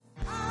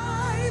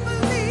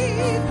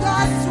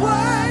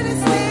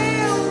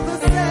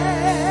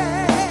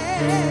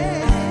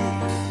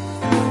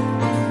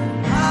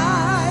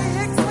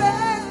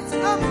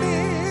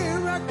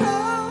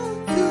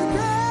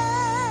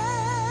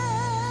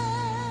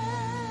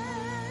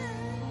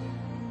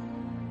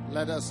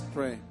Let us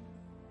pray.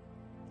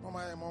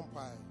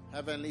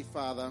 Heavenly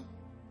Father,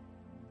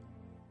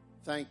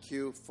 thank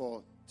you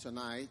for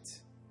tonight.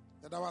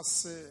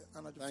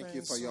 Thank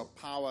you for your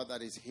power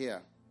that is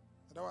here.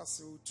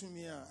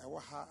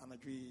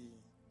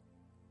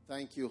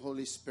 Thank you,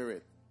 Holy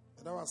Spirit.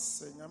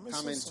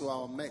 Come into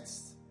our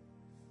midst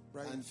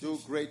and do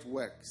great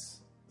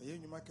works.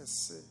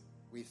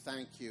 We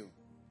thank you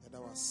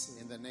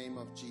in the name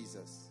of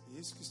Jesus.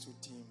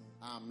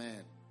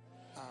 Amen.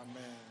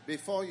 Amen.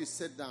 Before you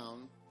sit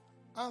down,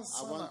 I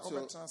want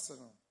to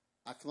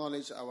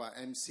acknowledge our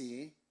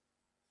MC.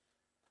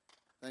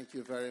 Thank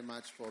you very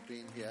much for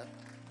being here.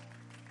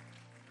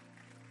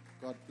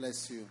 God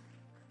bless you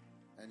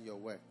and your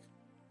work.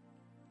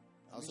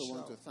 I also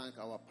want to thank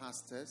our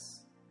pastors.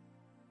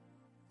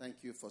 Thank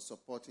you for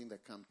supporting the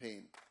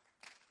campaign.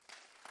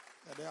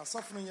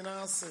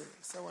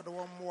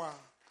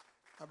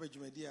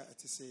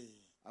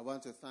 I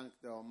want to thank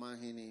the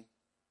Omahini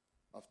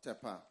of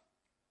Tepa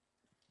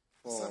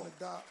for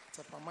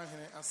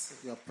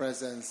your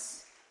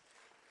presence,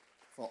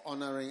 for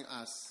honoring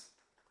us,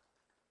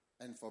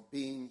 and for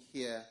being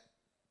here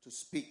to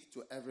speak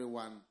to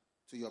everyone,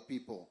 to your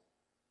people.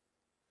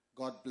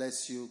 God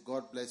bless you.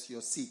 God bless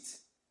your seat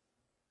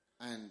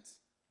and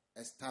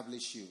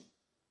establish you.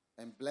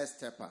 And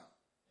bless Tepa.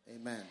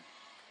 Amen.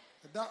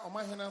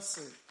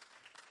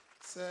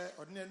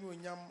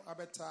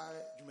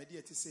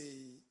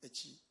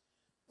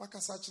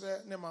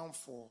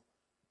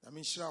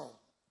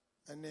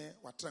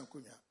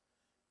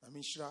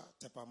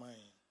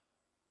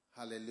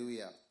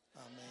 Hallelujah.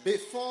 Amen.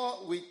 Before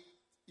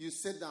you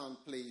sit down,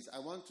 please, I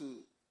want to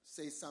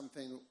say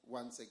something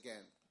once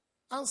again.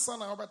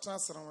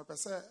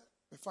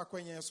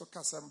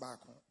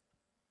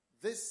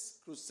 This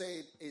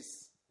crusade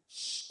is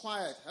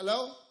quiet.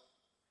 Hello?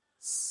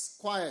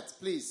 Quiet,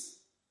 please.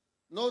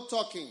 No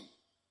talking.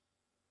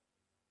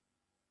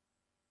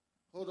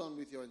 Hold on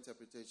with your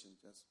interpretation,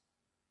 just.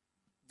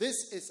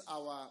 This is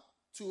our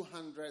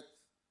 200th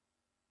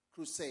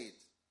crusade.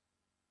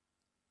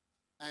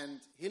 And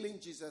Healing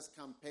Jesus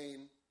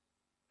campaign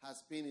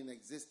has been in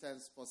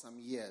existence for some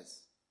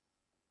years.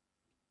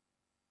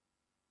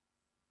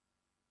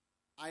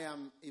 I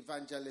am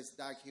Evangelist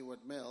Doug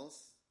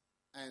Heward-Mills,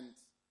 and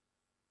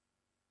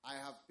I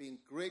have been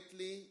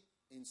greatly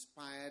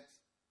inspired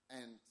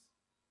and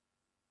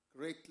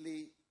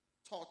greatly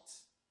taught,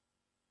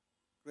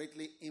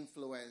 greatly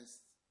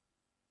influenced,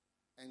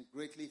 and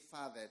greatly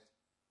fathered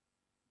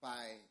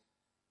by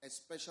a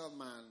special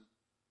man,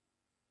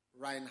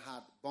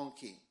 Reinhard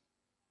Bonnke,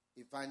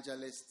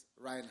 Evangelist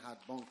Reinhard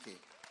Bonnke.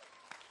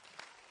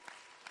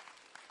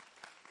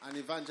 And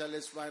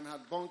Evangelist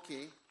Reinhard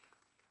Bonnke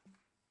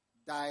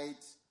died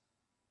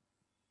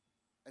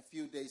a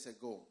few days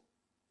ago.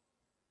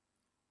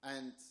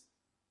 And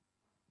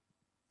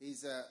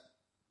he's a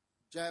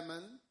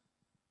German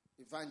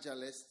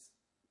evangelist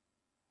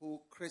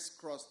who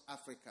crisscrossed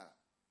Africa.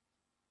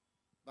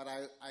 But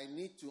I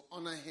need to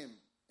honor him.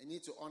 I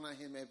need to honor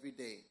him every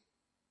day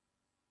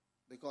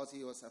because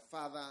he was a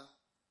father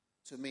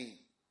to me.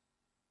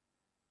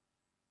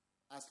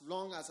 As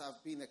long as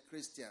I've been a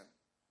Christian,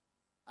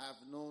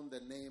 I've known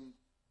the name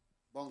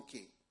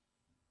Bonnke.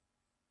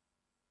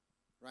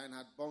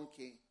 Reinhard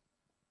Bonnke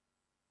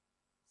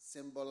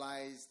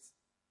symbolized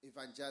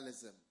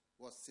evangelism,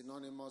 was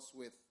synonymous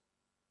with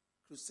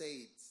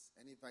crusades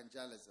and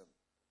evangelism.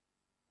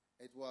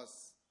 It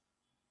was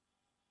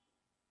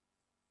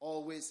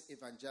always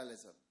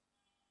evangelism.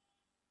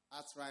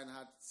 As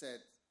Reinhard said,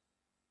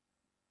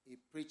 he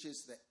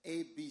preaches the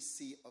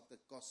ABC of the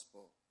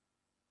gospel.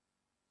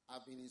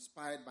 I've been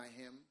inspired by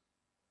him,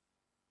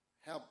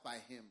 helped by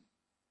him.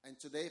 And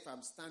today, if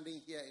I'm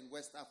standing here in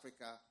West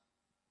Africa,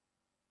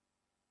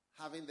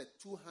 having the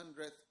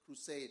 200th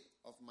crusade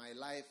of my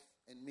life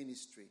and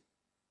ministry,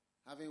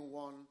 having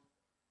won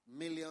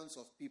millions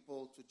of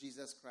people to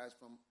Jesus Christ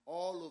from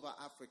all over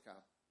Africa,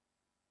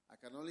 I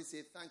can only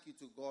say thank you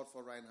to God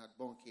for Reinhard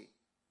Bonnke.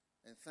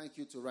 And thank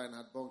you to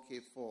Reinhard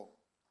Bonnke for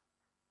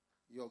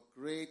your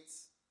great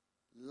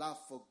love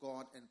for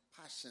God and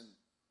passion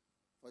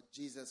for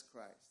Jesus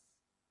Christ.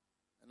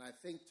 And I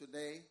think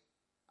today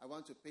I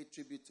want to pay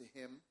tribute to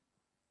him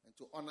and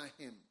to honor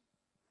him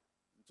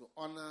and to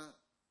honor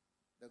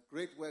the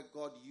great work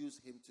God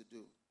used him to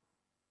do.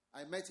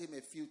 I met him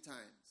a few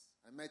times.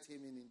 I met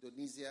him in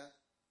Indonesia.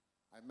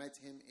 I met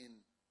him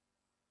in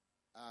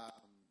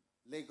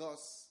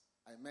Lagos.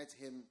 I met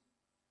him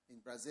in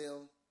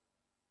Brazil.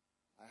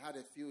 I had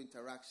a few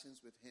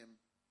interactions with him.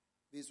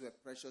 These were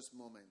precious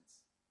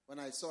moments. When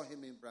I saw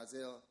him in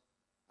Brazil,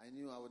 I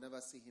knew I would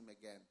never see him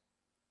again.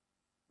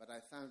 But I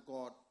thank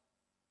God,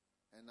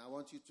 and I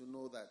want you to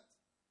know that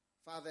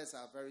fathers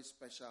are very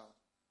special.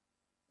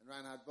 And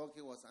Reinhard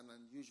Bonnke was an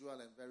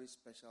unusual and very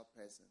special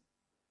person.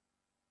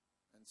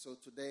 And so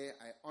today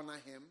I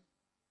honor him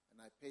and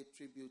I pay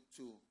tribute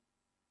to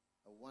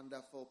a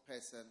wonderful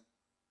person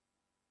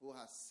who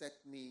has set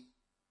me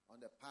on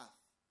the path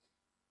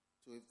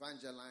to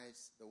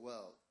evangelize the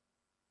world.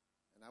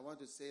 And I want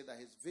to say that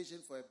his vision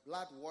for a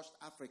blood-washed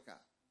Africa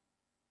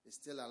is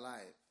still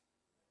alive.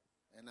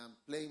 And I'm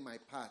playing my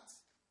part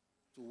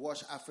to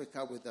wash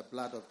Africa with the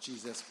blood of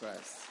Jesus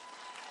Christ.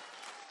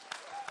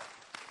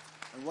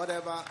 And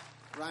whatever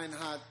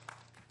Reinhard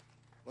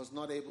was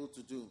not able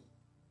to do,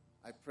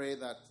 I pray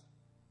that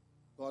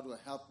God will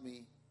help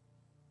me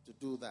to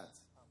do that.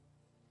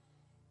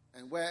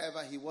 And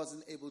wherever he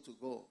wasn't able to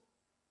go,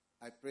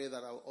 I pray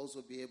that I will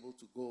also be able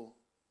to go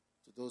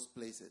to those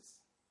places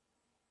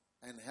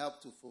and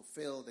help to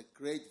fulfill the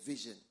great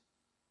vision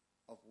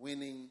of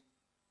winning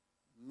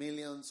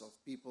millions of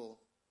people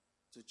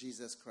to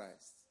Jesus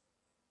Christ.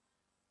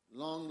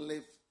 Long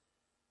live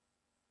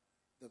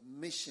the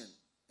mission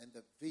and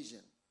the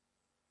vision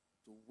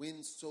to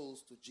win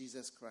souls to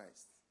Jesus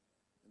Christ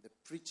and the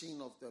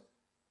preaching of the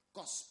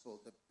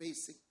gospel, the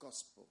basic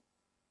gospel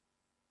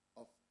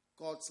of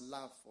God's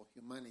love for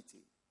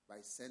humanity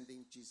by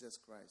sending Jesus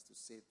Christ to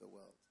save the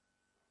world.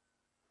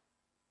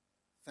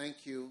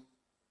 Thank you,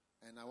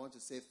 and I want to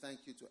say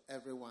thank you to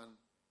everyone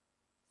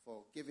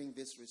for giving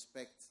this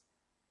respect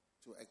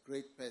to a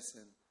great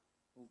person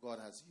who God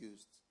has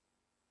used.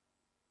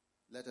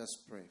 Let us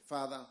pray.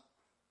 Father,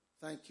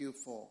 thank you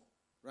for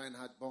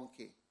Reinhard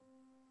Bonnke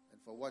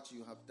and for what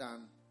you have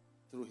done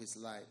through his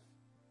life,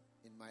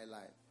 in my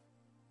life.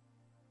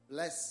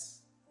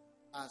 Bless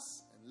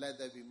us and let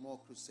there be more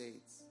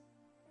crusades,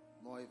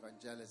 more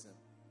evangelism,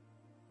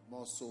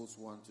 more souls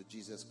won to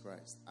Jesus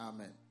Christ.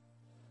 Amen.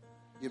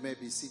 You may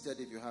be seated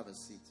if you have a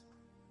seat.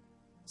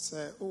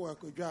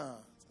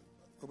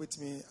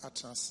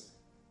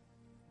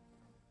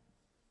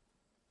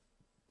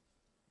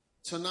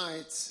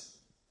 Tonight,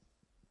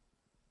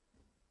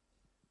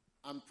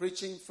 I'm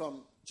preaching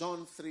from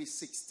John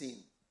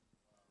 3:16.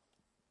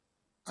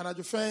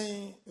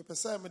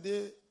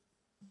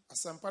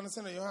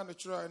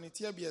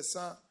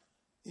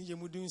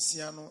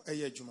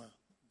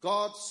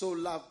 God so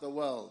loved the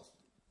world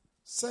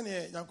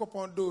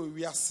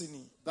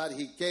that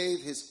he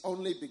gave his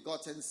only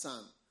begotten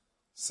Son,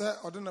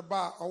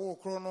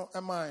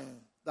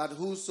 that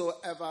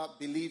whosoever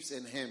believes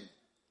in him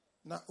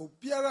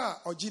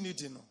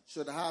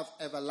should have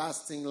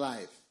everlasting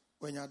life.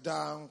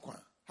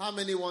 How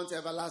many want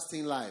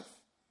everlasting life?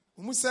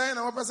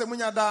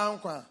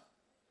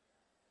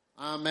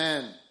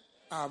 Amen.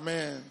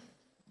 Amen.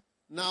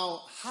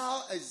 Now,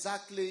 how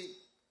exactly,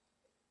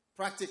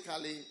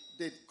 practically,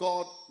 did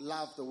God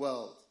love the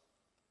world?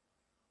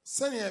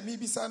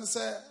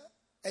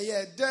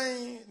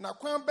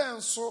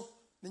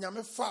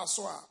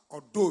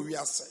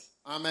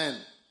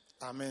 Amen.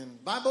 Amen.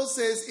 Bible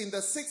says in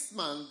the 6th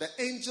month, the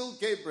angel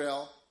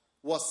Gabriel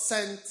was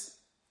sent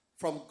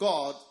from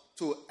God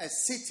to a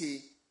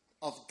city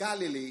of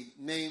Galilee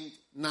named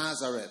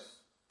Nazareth.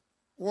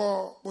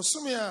 Gabriel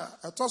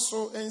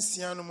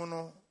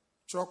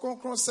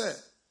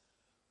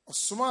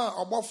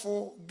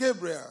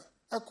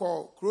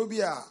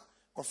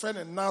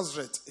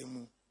Nazareth.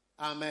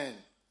 Amen.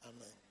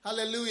 Amen.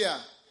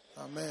 Hallelujah.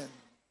 Amen.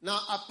 Now,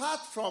 apart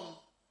from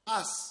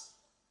us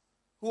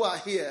who are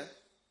here,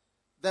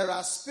 there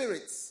are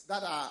spirits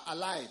that are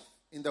alive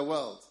in the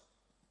world.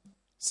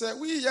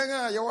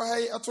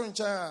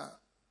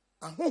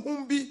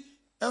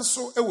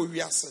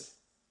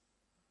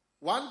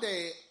 One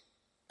day,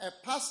 a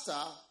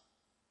pastor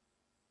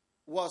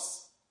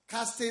was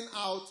casting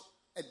out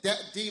a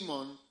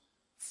demon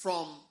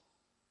from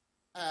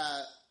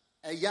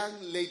a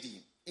young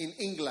lady in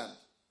England.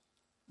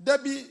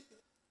 Debbie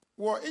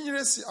wo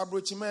inyiresi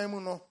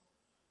abrochiman no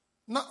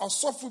na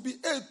osofo bi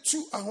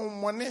etu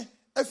ahomone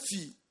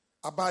afi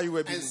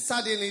abayewa bi. And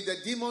suddenly the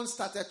demon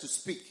started to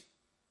speak.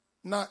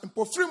 Na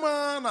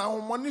mpofrima na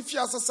ahomone fi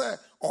asese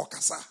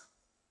okasa.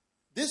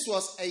 This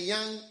was a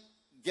young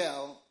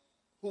girl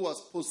who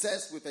was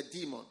possessed with a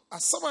demon.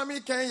 Asama mi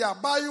kan ya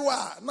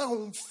abayewa na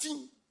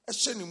homfi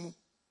ehye ne mu.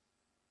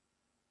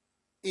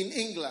 In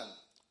England.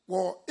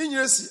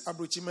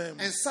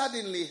 And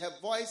suddenly her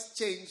voice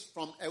changed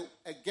from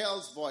a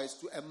girl's voice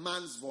to a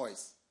man's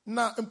voice. And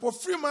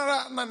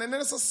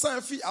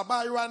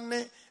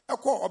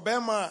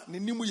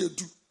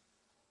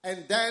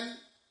then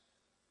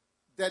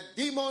the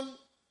demon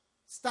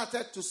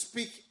started to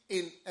speak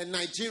in a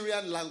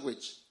Nigerian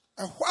language.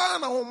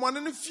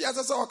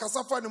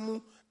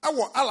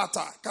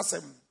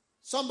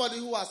 Somebody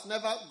who has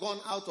never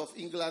gone out of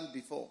England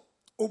before.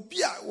 And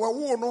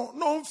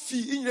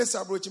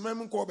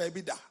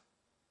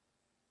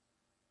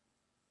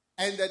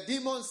the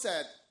demon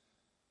said,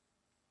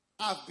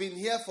 I've been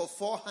here for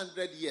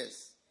 400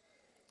 years.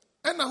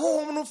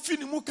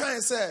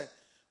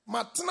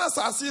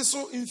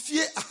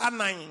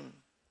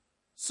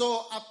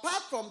 So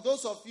apart from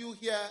those of you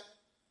here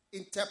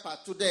in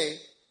Tepa today,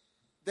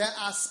 there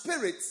are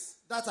spirits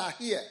that are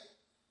here.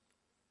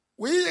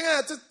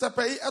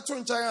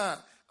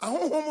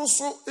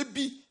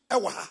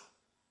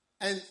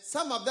 And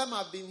some of them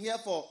have been here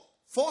for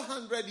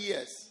 400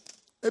 years.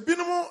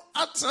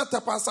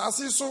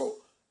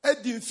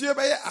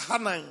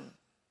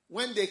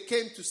 When they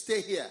came to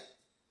stay here.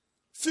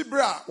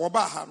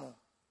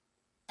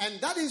 And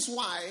that is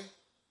why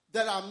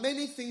there are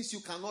many things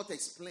you cannot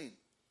explain.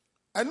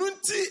 ɛno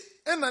nti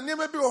ɛna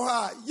nneɛma bi wɔ hɔ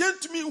a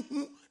yɛntumi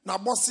hu na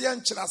bɔseɛ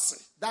nkyerɛ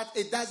ase. That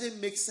it doesn't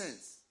make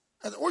sense.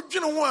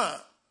 Wodwene ho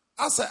a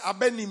asɛ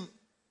abɛnim.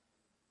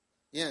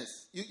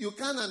 Yes. You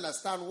can't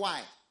understand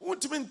why.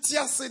 Wontumi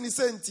nte ase ne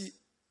sɛ nti.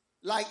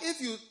 Like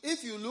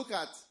if you look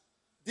at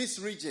this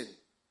region,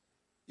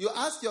 you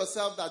ask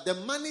yourself that the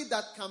money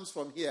that comes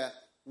from here,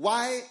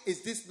 why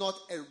is this not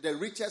the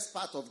richest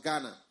part of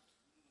Ghana?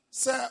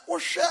 Sɛ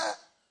wohwɛ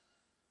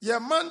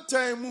yɛ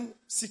mantan mu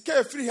sika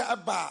efiri ha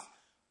ba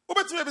a,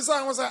 wobɛtumi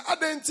ebisa ho sɛ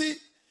adɛn nti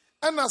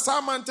ɛna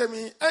saa mantam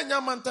yi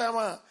ɛnya mantam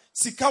a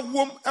sika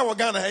wom ɛwɔ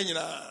Ghana ha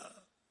nyinaa.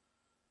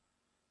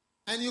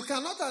 And you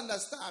cannot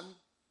understand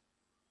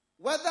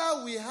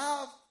whether we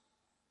have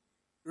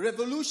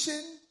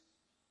revolution,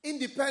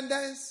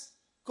 independence,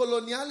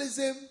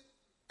 colonialism,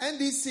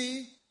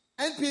 NDC,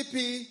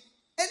 NPP,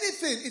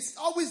 anything, it's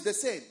always the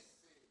same.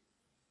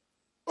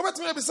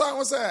 Wobɛtumi ebisa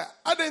ho sɛ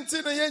adɛn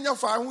nti na yɛnya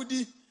fa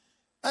ahodi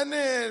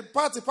ɛne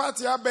party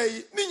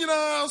abɛyi ne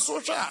nyinaa nso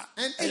hwɛ a.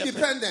 And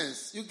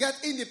independence, you get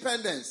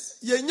independence.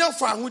 Yɛnya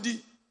fa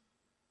ahodi.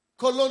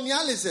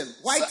 Colonialism,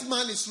 white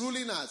man is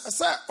ruling us.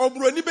 Sɛ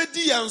oburoni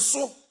bɛdi yɛn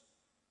so.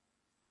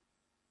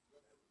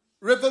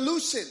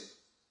 Revolution.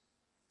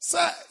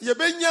 Sɛ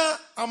yɛbɛnya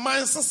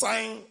aman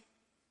sesan.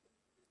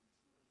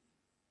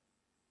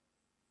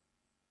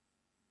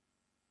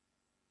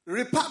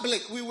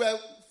 Republic, we were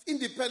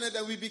independent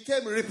and we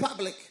became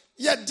republic.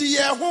 Yɛdi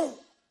yɛn ho.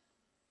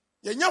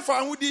 Yɛnya fa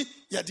ahodi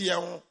yɛdi yɛn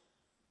ho.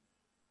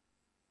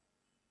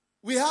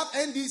 We have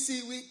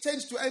NDC, we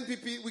change to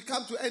NPP, we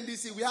come to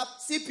NDC, we have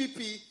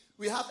CPP,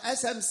 we have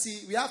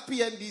SMC, we have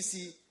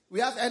PMDC, we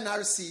have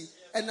NRC,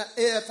 and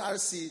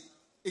AFRC.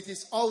 It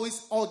is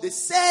always all the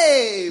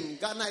same.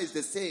 Ghana is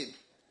the same.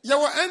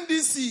 Yɛwɔ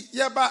NDC,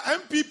 yɛba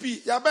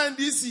MPP, yɛba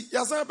NDC,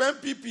 yɛsan ba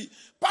MPP.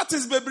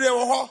 Parties bebree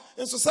wɔ hɔ,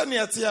 nso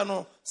sɛnea ɛteɛ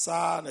no,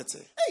 saa na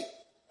ɛte. Hey!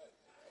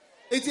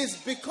 It is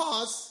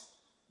because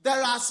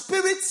there are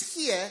spirits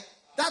here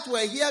that were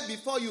here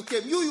before you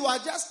came. You are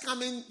just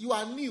coming, you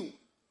are new.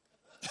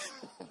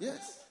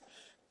 Yes.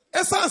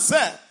 Ɛsan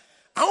sɛ,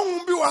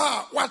 ahụhụ bi wɔ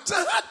ha,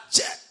 wɔatena ha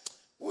kyɛ.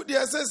 Wodi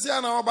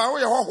ɛsɛsia na ɔba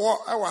woyɛ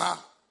hɔhoɔ ɛwɔ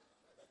ha.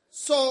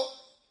 So,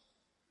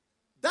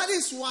 that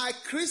is why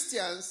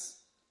Christians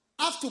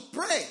have to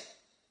pray.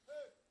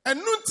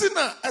 Ɛnu nti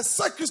na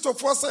ɛsɛ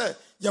Kristofoɔ sɛ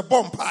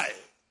yɛbɔ mpae.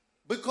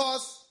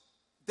 Because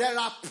there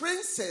are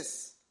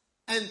princes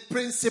and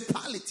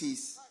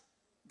principalities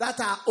that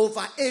are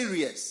over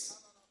areas.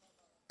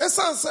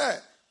 Ɛsan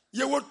sɛ,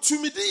 yɛwɔ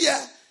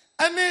tumidiyɛ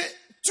ɛne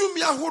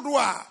tumi ahodoɔ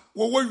a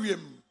wɔwɔ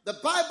wiem. The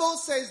Bible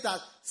says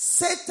that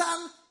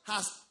Satan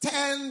has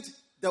turned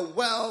the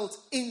world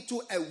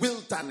into a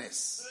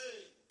wilderness.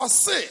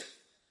 Ɔse,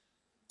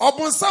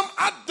 ɔbonsam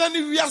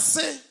adane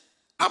wiase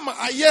ama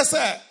ayɛ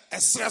sɛ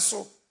ɛsrɛ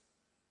so.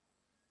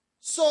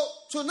 So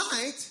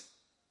tonight,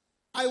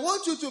 I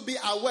want you to be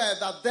aware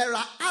that there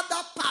are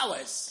other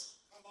powers.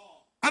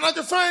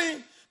 Anadwo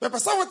fain, bɛpɛ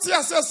sɛ wote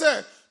aseɛ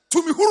sɛ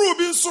tumi horow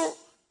bi nso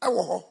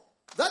ɛwɔ hɔ.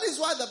 That is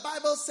why the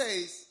Bible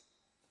says,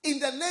 in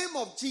the name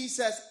of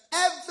Jesus,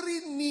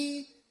 every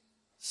knee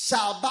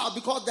shall bow,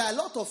 because there are a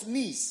lot of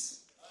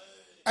knees.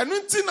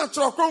 Ɛnu nti na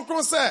kyerɛ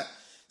kronkron sɛ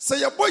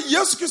yɛbɔ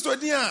Yesu Kristo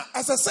din a,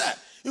 ɛsɛ sɛ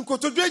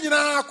nkotodwe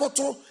nyinaa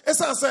akoto,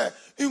 ɛsan sɛ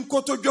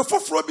nkotodwe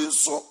foforɔ bi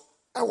nso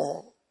ɛwɔ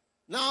hɔ.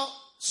 Now,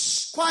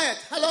 quiet.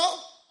 Hello?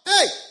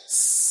 Hey!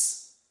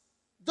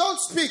 Don't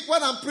speak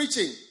when I'm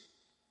preaching.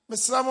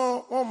 Mesra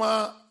mo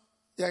ma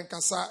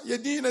yɛnkasa,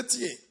 yɛdin na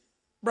tie,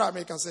 bra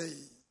mekasa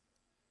yi.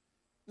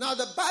 Now,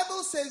 the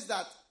Bible says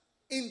that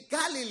in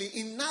Galilee,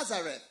 in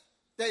Nazareth,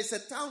 there is a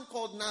town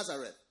called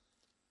Nazareth.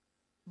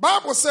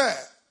 Bible sɛ,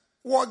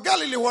 wɔ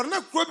Galilee wɔ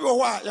na kuro bi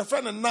wɔ hɔ a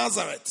yɛfrɛ no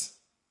Nazareth.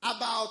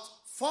 About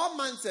 4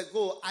 months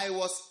ago, I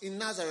was in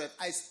Nazareth.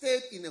 I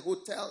stayed in a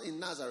hotel in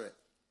Nazareth.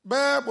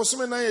 Bɛɛ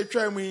bosome na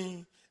yɛtwa mu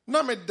yi,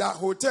 na meda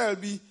hotel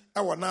bi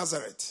ɛwɔ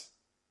Nazareth.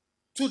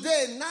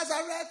 Today,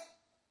 Nazareth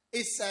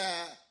is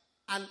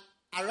an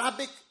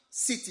Arabic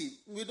city.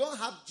 We don't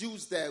have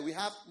Jews there. We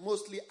have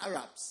mostly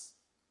Arabs,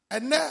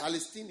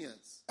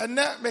 Palestinians.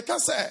 Ɛnɛ meka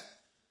sɛ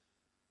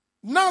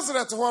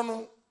Nazareth hɔ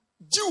no,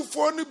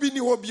 Jewfoɔ no bi ni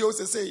hɔ bio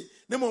sesei,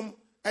 ne mmom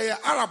ɛyɛ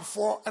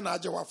Arabfoɔ ɛna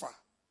agye wafa.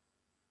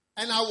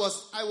 And I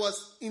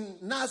was in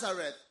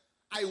Nazareth.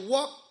 I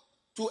walked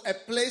to a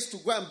place to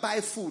go and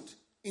buy food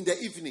in the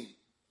evening.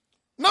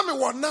 Na me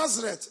wɔ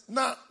Nazareth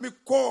na me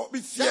kɔ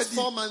me fie Just di.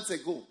 4 months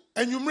ago.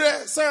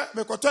 Enyumre sɛ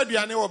me kɔtɔ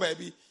aduane wɔ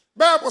baabi.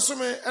 Bɛɛ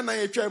bosome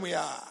ɛna yɛtwa mu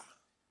ya.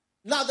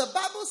 Now the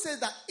Bible says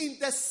that in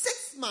the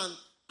 6th month,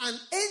 an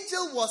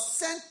angel was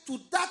sent to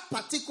that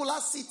particular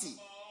city.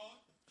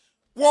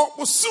 Wɔ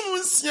bosom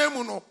nsia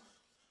mu no,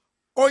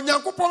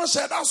 Onyankopɔn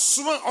hyɛ da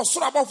soma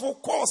ɔsoro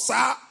abɔfo kɔɔ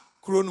saa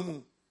kuro no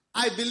mu.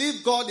 I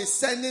believe God is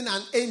sending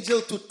an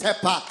angel to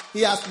Tepa.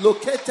 He has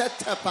located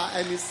Tepa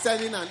and is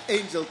sending an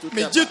angel to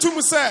Me Tepa. jitum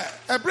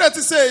sɛ ɛbrɛ ti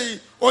sɛ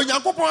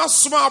Onyankopɔn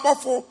asoma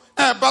abɔfo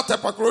ɛba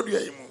Tepa kuro dua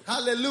yi mu.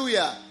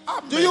 Hallelujah.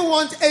 Amen. Do you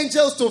want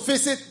angels to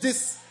visit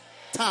this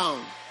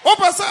town?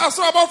 Wopɛ sɛ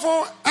asoro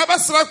abɔfo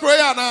ɛbɛsra kuro yi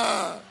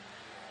ana?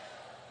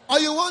 Or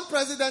you want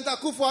President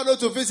Akufo-Addo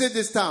to visit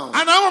this town?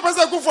 And I'm a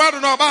President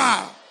Akufo-Addo no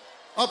ba.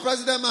 Or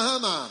President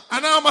Mahama?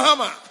 And I'm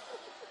Mahama.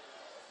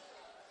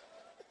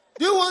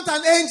 Do you want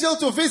an angel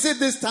to visit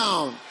this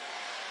town?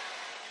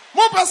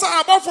 Mo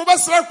pesa abofo be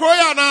sra kro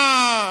ya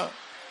na.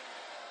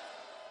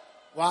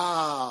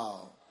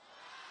 Wow.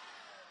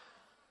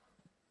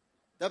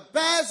 The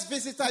best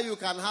visitor you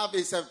can have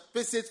is a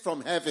visit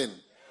from heaven.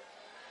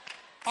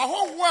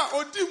 Ahoho a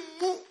odi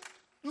mu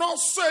no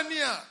so ani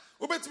a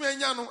obetimi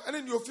anya no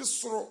ene ne ofi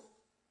soro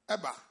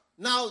eba.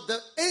 Now the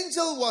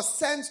angel was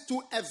sent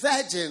to a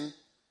virgin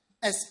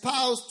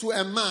espoused to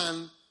a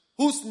man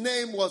whose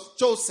name was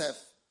Joseph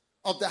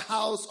of the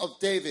house of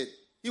David.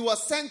 He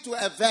was sent to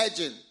a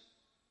virgin.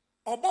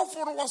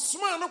 Obofo no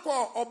wasoma no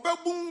ko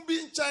obabun bi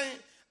nchen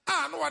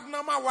a no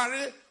wadena ma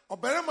ware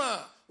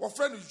oberema wo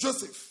friend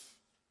Joseph.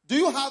 Do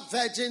you have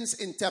virgins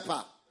in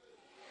Tepa?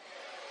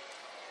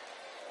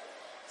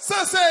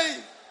 Say,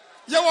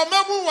 you will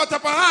mabu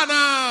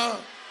watapahana.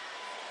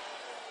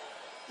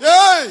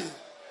 Yay!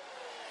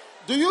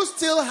 Do you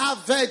still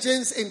have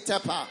virgins in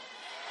Tepa?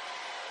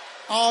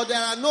 Or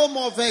there are no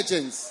more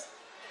virgins?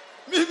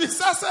 Maybe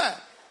sasa,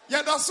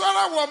 ya da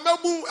swara wo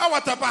mabu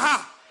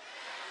awatapaha.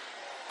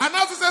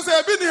 Anafi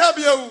say bi ni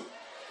habiu.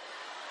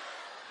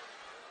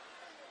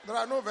 There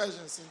are no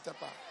virgins in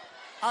Tepa.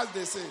 As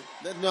they say.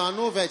 There are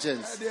no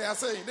virgins. They are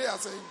saying.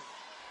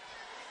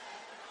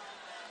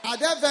 Are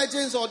there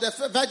virgins or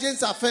the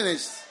virgins are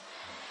finished?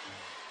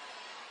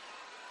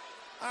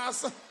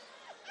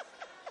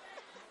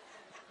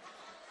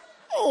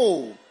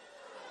 Oh,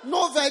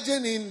 no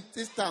virgin in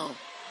this town.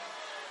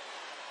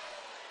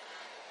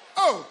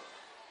 Oh,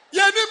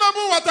 yeni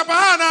mamu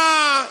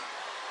watapahana.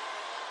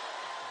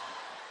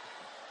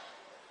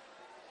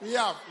 We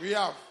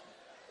have.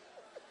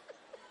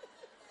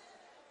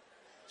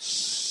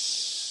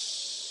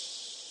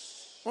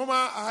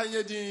 Mama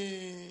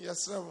ahayedi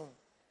yasremo.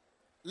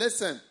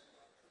 Listen,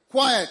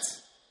 quiet.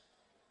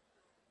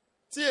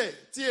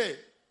 Tie.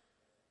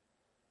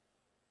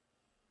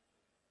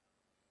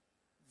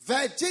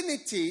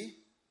 Virginity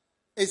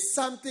is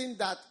something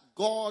that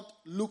God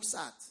looks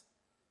at.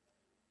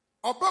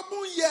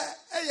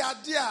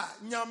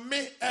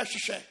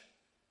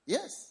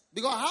 Yes,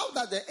 because how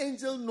does the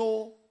angel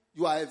know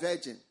you are a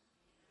virgin?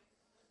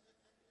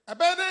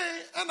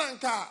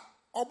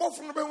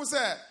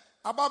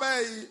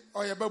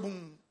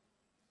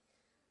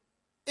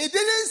 It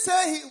didn't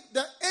say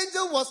the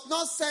angel was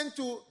not sent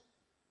to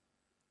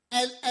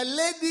a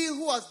lady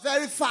who was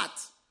very fat,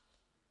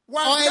 or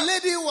a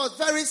lady who was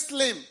very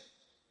slim,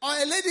 or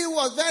a lady who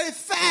was very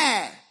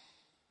fair.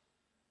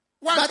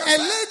 But a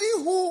lady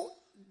who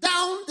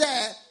down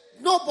there,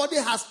 nobody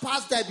has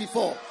passed there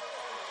before.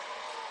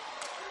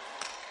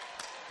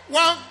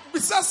 Well,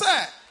 besides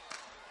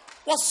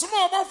was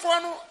small about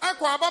for no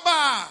aqua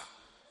baba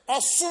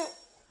or so,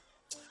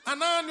 and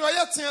now you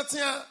are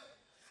tia.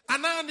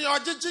 Anani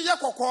ojiji ye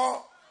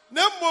kokko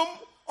na mmom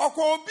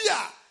okko obi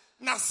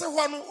a na se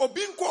ho no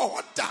obi nko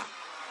hoda.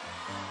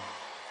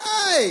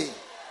 Hey,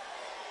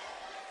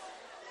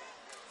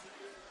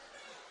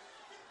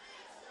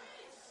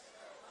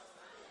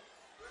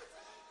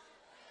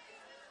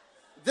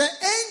 the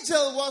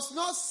angel was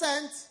not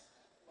sent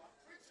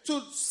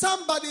to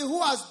somebody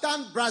who has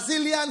done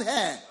Brazilian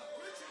hair,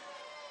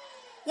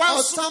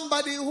 or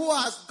somebody who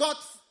has got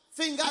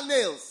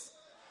fingernails,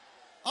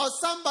 or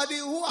somebody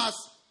who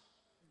has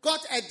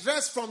got a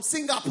dress from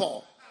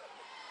Singapore,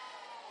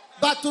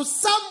 but to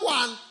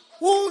someone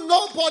who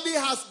nobody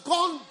has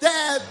gone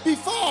there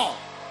before.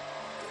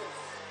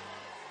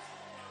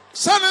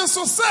 Shannon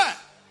so say,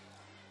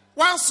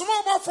 one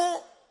small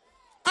buffalo,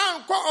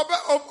 and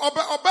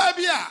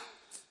obabia,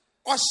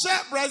 or share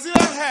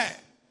Brazilian hair,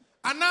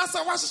 and now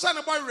so what's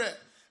Shannon boy red,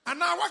 and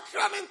now what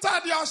cramming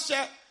tidy or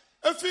share,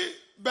 if he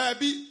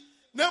baby,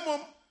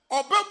 nemum,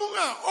 or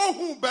babunga, oh,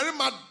 who very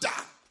mad da.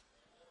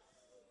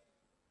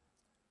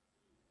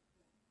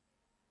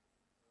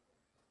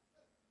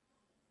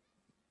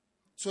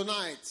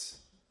 Tonight,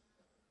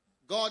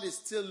 God is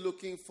still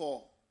looking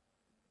for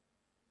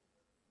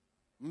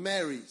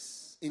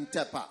Marys in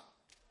Tepa.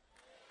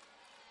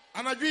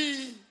 And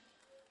agree,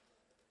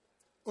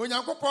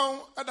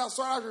 Onyankopon ada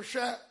so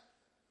ahwehwe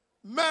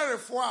Mary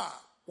for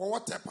wo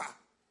Tepa.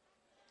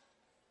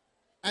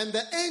 And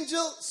the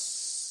angel,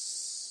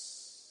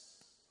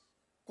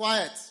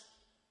 quiet.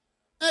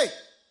 Hey,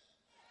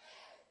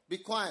 be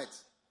quiet.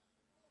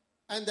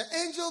 And the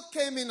angel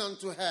came in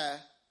unto her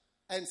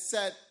and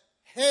said,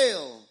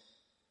 Hail,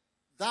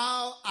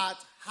 thou art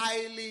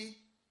highly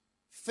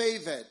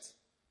favored.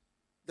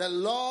 The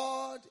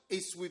Lord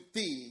is with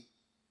thee.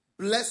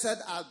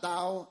 Blessed art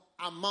thou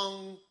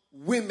among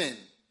women.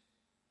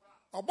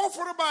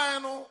 Oboforo ba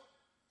no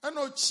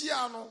eno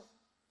chia no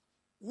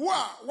wo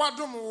a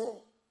wadom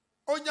wo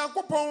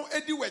Onyankopon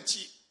edi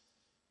wachi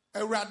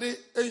Awurade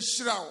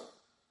enhyira wo.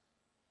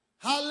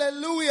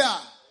 Hallelujah.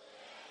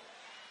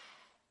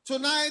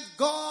 Tonight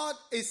God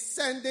is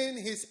sending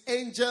his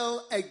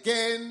angel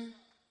again,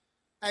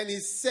 and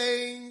he's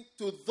saying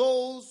to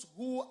those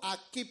who are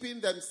keeping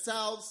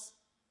themselves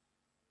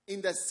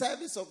in the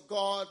service of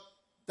God,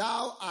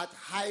 thou art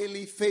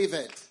highly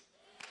favored.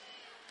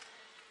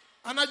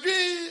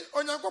 Anadwi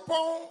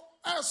onyankopon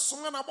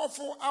esoma na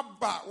bofo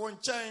aba won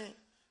chen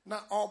na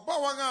oba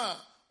wan a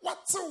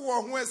wate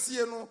wo ho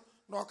asie no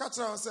na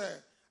okatra say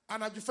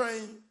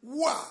anadwufan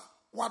wo a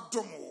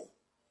wadom wo.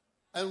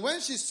 And when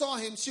she saw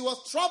him, she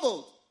was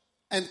troubled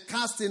and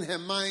cast in her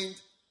mind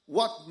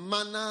what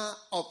manner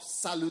of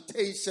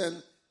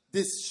salutation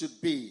this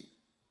should be.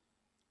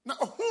 Na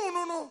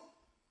ohun no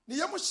ni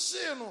yam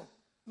hye no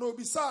na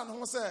obisa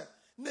no say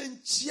na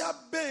nchia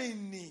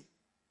ben ni.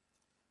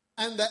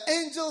 And the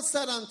angel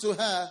said unto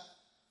her,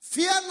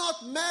 Fear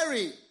not,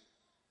 Mary,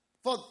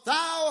 for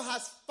thou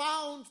hast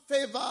found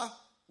favor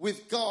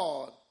with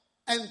God,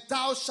 and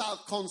thou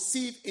shalt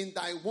conceive in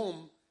thy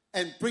womb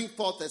and bring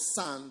forth a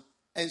son,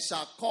 and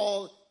shall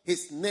call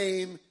his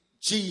name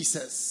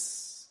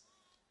Jesus.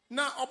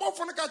 Na obofo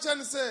no ka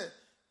chen say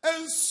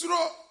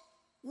ensuro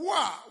wo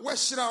a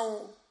wahira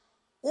wo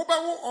wo be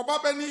wo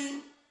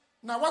obabani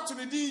na wato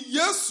ne din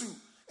Yesu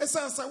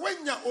esansa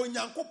wanya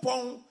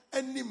onyankopon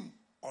anim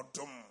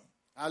odom.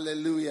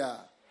 Hallelujah.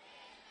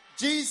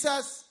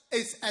 Jesus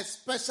is a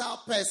special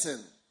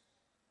person.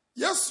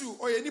 Yesu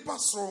oye nipa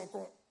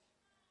sonko.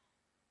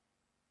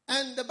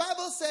 And the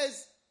Bible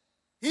says,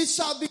 he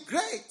shall be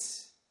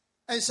great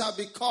and shall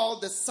be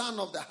called the Son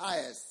of the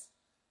Highest.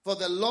 For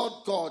the Lord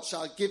God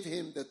shall give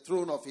him the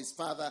throne of his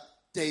father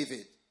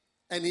David.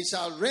 And he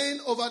shall reign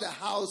over the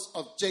house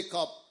of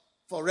Jacob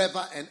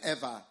forever and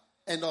ever.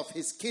 And of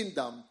his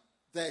kingdom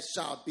there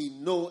shall be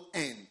no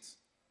end.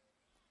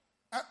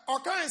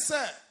 Okay,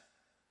 sir.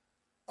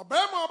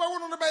 Obama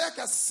obawo no be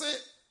yakase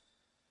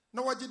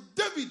na waji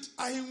David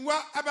ahimwa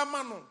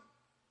abama no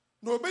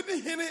na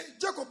obedi hene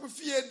Jacob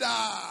fie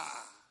da.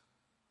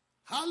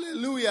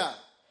 Hallelujah.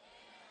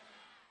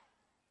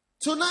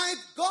 Tonight,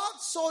 God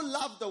so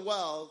loved the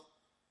world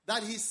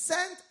that he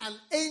sent an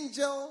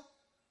angel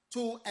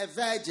to a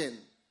virgin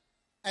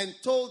and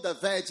told the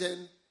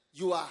virgin,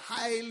 you are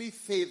highly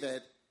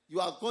favored. You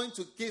are going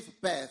to give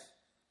birth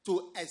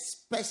to a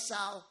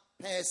special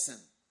person.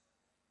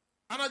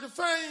 And I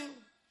define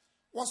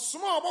was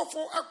small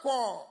before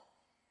equal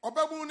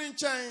obabu ni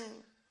nchen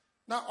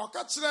na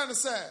okachire ne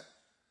say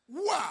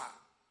wa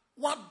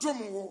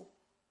wadom wo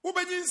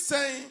ubenyin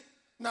sen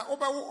na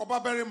obawu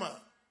obaberima.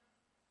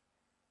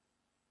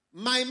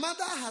 My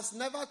mother has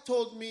never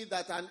told me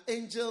that an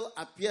angel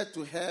appeared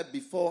to her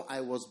before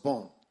I was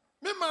born.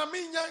 Me mama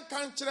nyan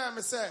kan kire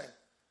me say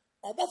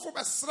obofo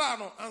besra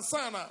no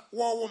ansa na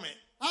wo wo me.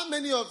 How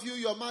many of you,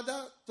 your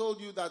mother told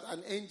you that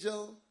an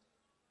angel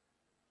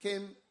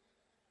came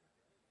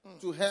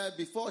to her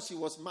before she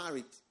was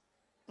married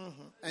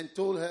and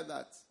told her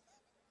that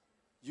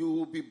you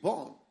will be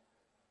born?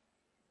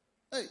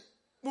 Hey.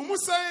 Mumu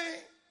say,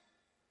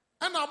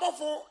 and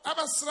abofo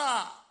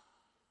abesra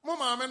mo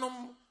maame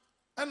nom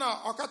and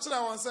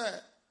okachira won say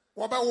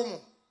wo be wo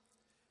mo.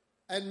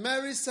 And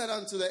Mary said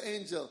unto the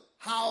angel,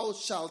 how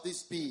shall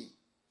this be,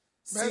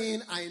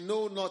 seeing I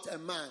know not a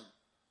man?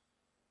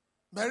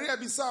 Mary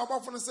abisa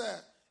abofo no say,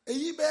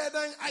 eyi be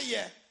dan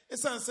aye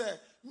esan say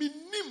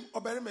minim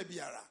oberima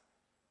biara.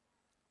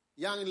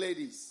 Young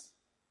ladies,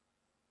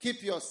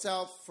 keep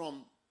yourself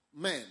from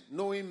men,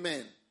 knowing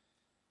men.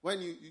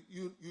 When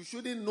you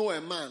shouldn't know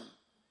a man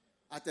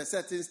at a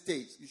certain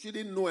stage. You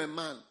shouldn't know a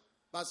man.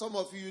 But some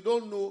of you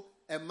don't know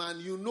a man,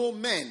 you know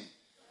men.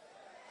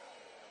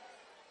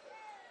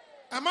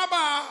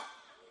 Amaba,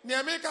 ni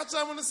America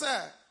chamu no say,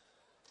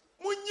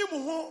 munyi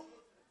mu ho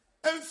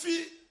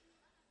emfi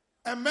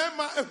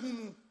emema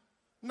ehunu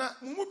na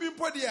mu bi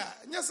mpodi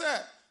a nya say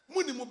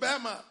muni mu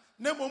bema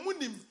na mo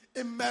munim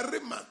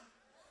emerima.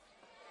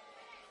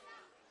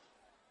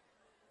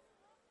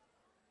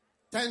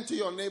 Turn to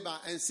your neighbor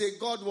and say,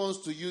 God wants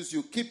to use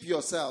you. Keep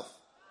yourself.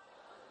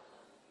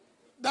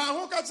 Da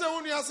ho ka che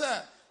wonu ya say,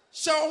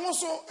 she ho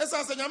so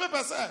esa se nyame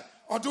pese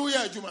odo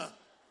ya adwuma.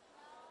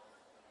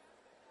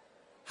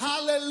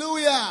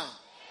 Hallelujah.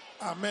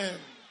 Amen.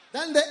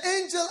 Then the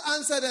angel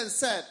answered and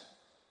said,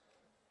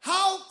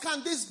 how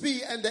can this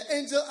be? And the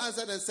angel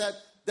answered and said,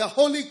 the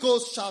Holy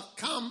Ghost shall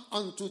come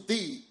unto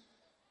thee,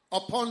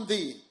 upon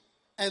thee,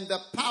 and the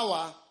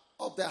power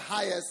of the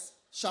highest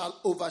shall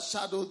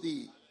overshadow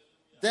thee.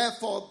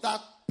 Therefore,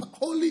 that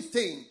holy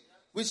thing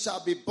which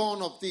shall be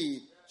born of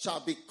thee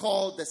shall be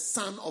called the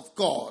Son of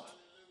God.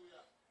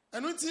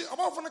 And when see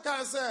about from the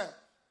can say,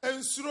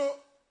 ensuro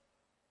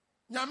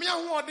nyame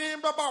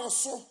ahoɔden bɛba wo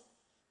so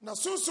na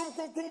sunsum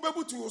kronkron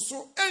bɛbutu wo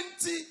so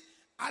enti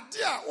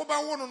ade a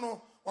wobɛwo no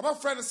no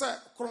wɔbɛfrɛ no sɛ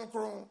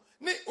kronkron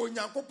ne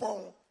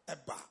onyankopɔn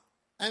ɛba.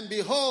 And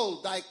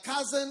behold, thy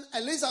cousin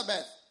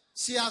Elizabeth,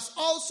 she has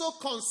also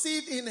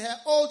conceived in her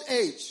old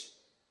age.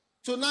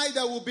 Tonight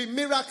there will be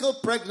miracle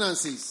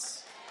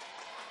pregnancies.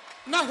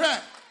 Na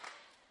hwɛ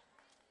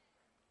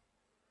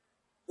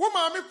wo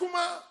maame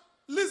kuma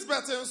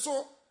Elizabeth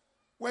nso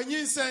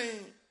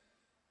wanyinsɛn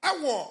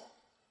ɛwɔ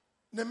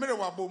ne mmere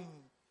wabom.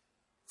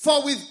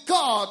 For with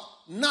God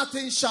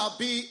nothing shall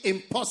be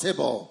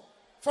impossible.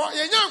 For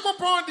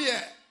yenyankopɔn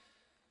deɛ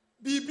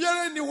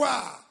biribiara ni hɔ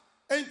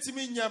a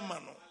entimi nyɛ ma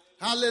no.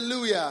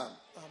 Hallelujah.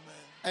 Amen.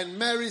 And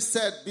Mary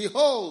said,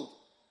 Behold,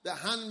 the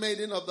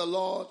handmaiden of the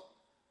Lord,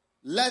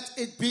 let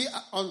it be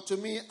unto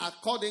me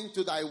according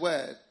to thy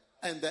word.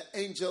 And the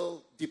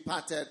angel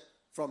departed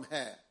from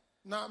her.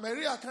 Now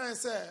Maria can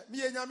say, "Me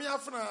nyame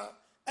afna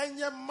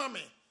enye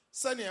mame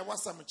sene e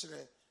wasam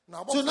kire."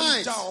 Now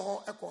Tonight,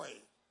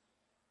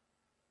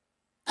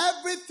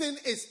 everything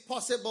is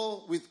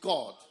possible with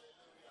God.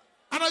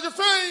 And I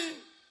find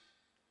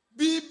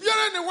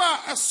bibiara ne wa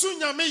asu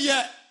nyame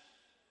ye.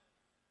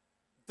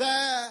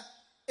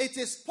 It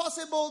is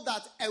possible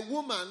that a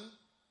woman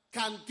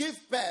can give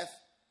birth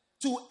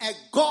to a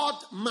God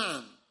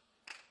man.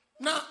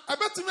 Now, I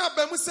bet me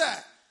abamu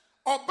say,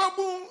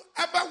 obabu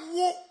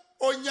abawo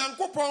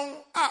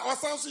onyankopon a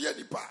osanso ye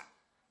nipa.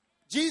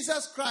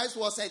 Jesus Christ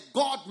was a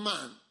God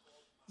man.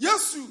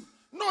 Yesu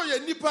no ye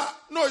nipa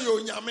no ye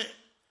onyame.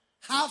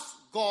 Half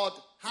God,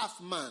 half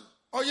man.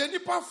 O ye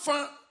nipa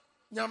fa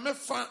nyame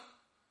fa.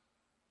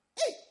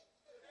 Hey.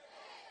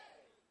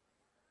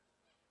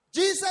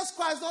 Jesus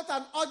Christ not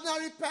an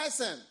ordinary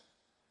person.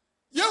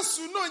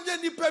 Yesu no nye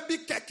nipa bi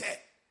keke.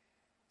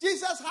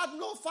 Jesus had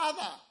no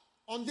father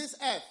on this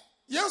earth.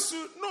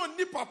 Yesu no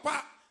ni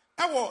papa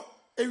ewo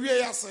ewie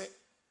yase.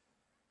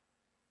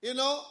 You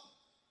know,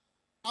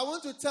 I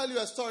want to tell you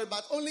a story,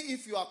 but only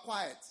if you are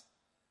quiet.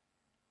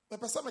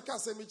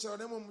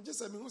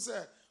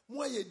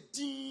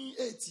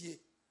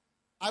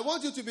 I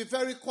want you to be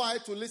very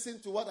quiet to listen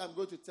to what I'm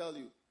going to tell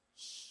you.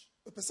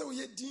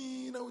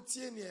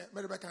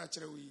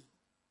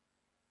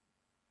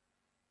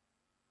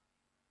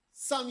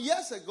 Some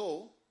years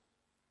ago,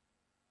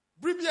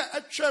 we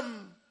had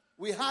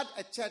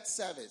a church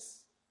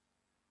service.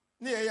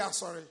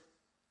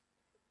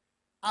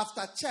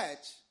 After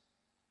church,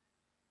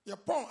 a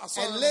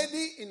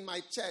lady in my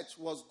church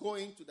was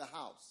going to the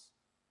house.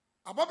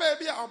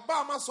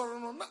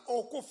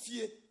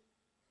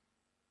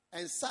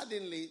 And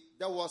suddenly,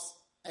 there was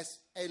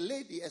a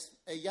lady,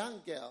 a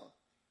young girl,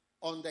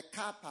 on the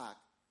car park,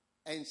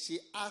 and she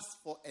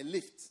asked for a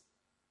lift.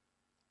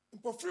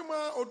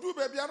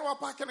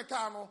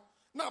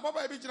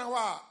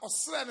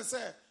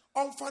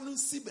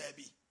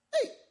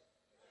 Hey.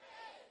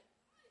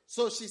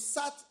 So she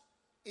sat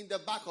in the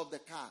back of the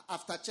car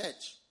after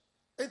church.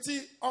 As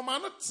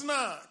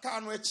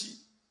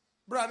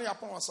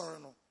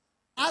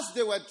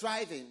they were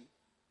driving,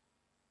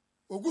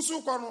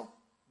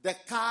 the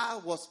car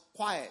was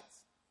quiet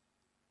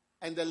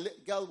and the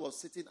girl was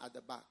sitting at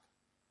the back.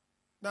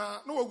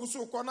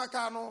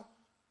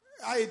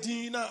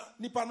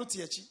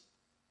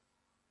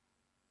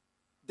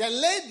 The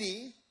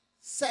lady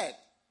said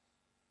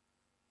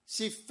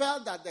she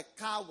felt that the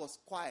car was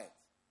quiet.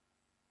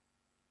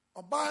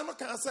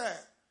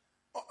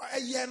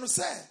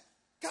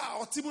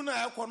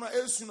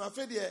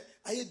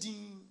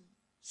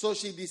 So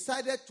she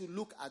decided to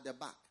look at the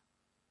back.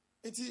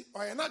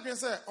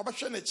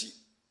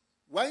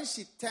 When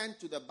she turned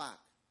to the back,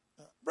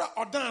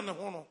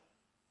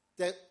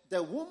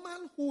 the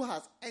woman who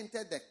has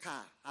entered the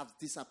car has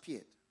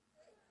disappeared.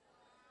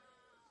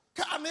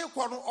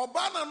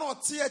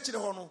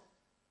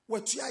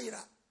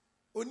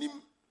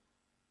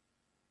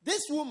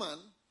 This woman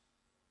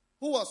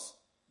who was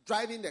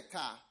driving the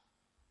car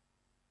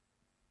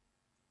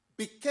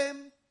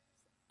became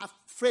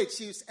afraid.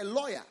 She is a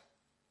lawyer.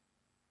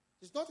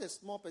 She's not a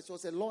small person, she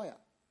was a lawyer.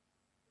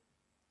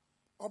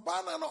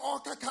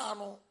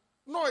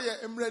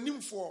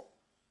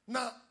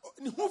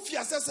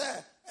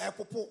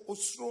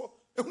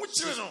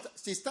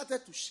 She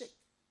started to shake.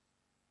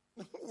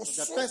 The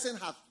person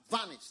had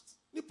vanished.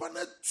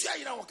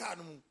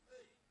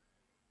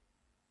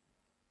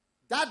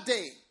 That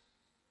day,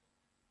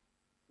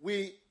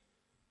 we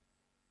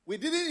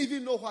didn't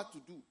even know what to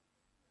do.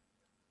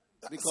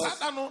 Because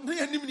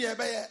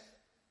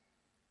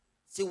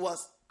she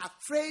was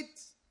afraid,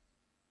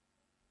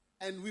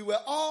 and we were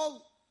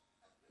all,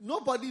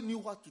 nobody knew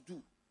what to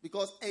do.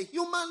 Because a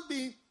human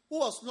being who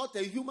was not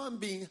a human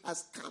being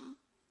has come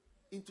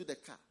into the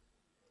car.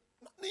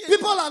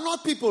 People are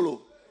not people.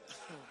 Oh.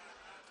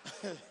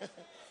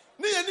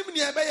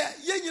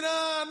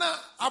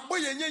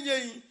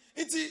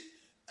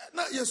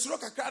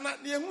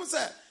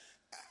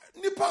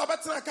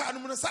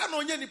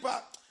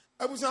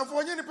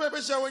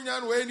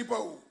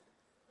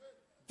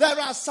 There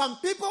are some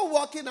people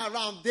walking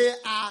around, they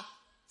are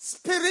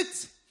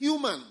spirit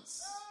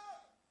humans.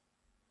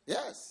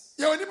 Yes.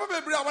 There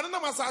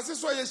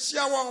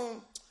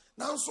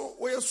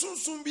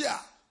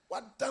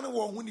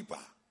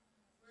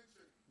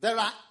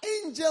are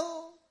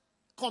angel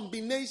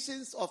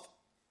combinations of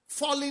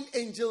fallen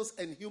angels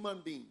and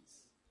human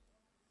beings.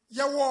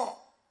 Yes.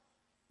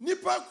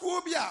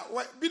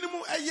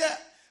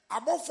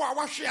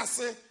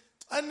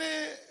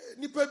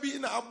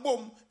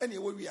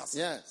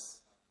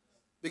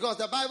 Because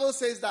the Bible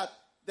says that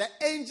the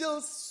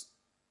angels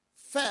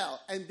fell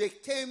and they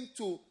came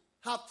to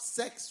have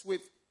sex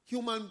with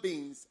human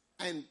beings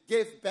and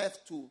gave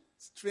birth to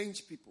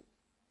strange people.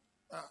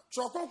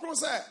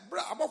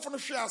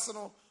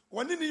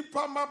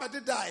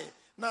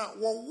 na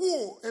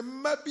wɔwo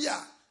mma bi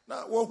a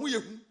na wɔn ho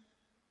yɛ hu.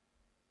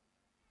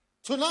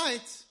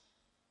 Tonight,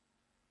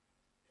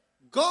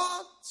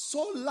 God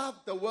so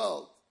loved the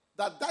world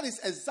that is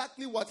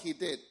exactly what he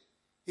did.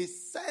 He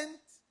sent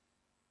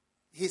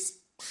his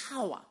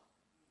power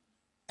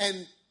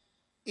and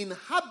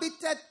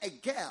inhabited a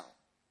girl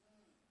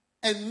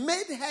and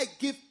made her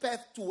give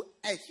birth to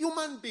a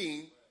human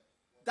being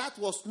that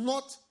was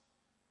not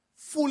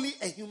fully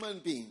a human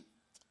being.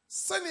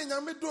 Sani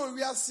nyame do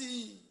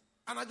wiase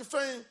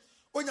anadwofen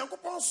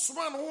onyankopɔn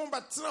soma no ho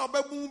batena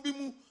obabu bi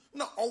mu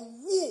na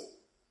owo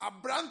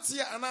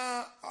abrantie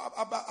ana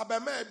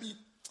abama bi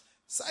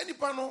sa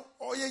nipa no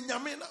oye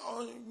nyame na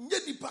onye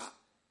nipa.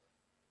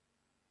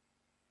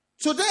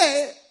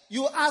 Today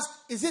you ask,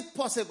 is it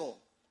possible?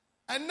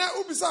 And now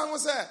ubisa ho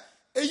say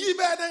eyi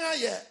be den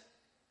aye.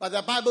 But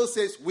the Bible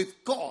says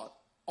with God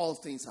all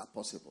things are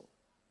possible.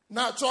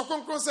 Na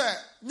chokonkro say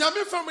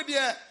nyame fam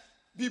de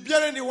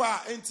bibiare ni wa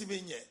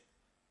entimi nye.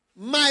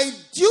 My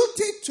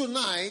duty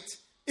tonight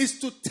is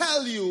to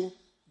tell you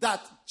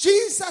that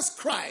Jesus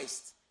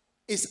Christ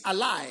is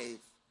alive.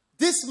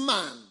 This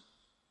man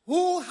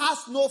who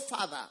has no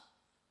father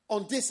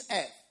on this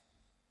earth,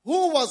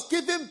 who was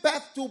given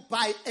birth to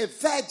by a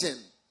virgin.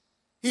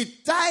 He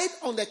died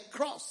on the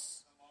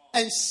cross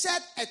and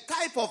shed a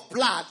type of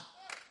blood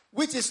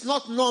which is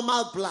not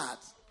normal blood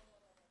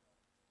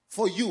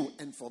for you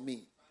and for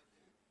me.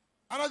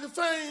 And as you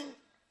find,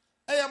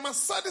 I am a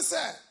sad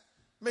say,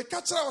 me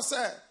catch out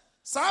say,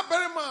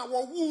 Saberma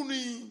wa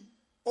wuni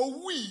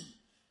o we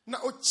na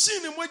o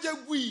chini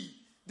moja we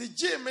the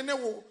J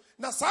menewo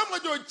na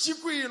samajo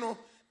chikwi no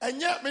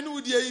enye mene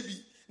udi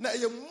ebi na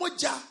ye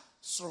moja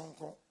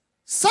strongo.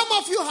 Some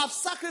of you have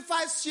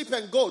sacrificed sheep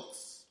and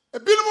goats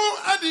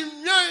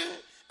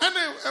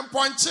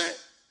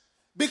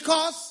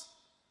because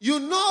you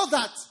know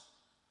that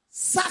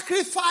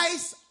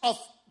sacrifice of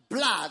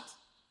blood,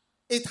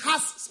 it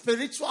has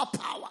spiritual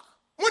power.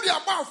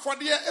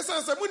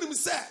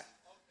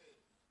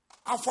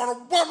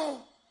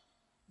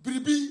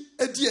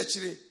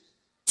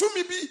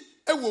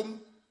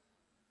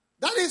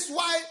 That is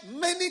why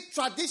many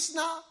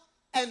traditional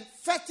and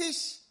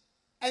fetish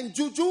and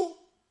juju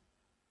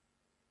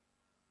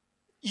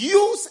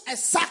use a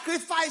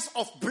sacrifice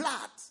of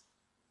blood.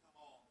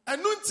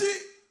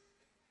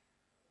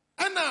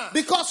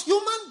 Because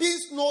human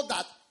beings know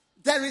that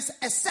there is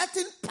a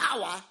certain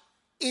power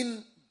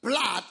in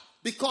blood,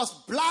 because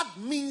blood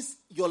means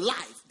your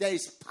life. There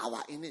is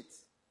power in it.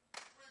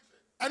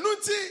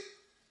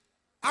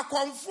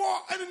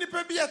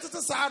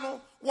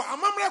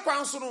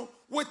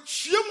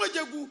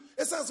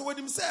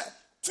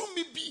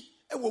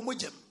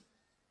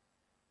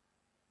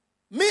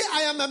 Me,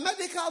 I am a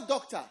medical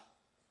doctor.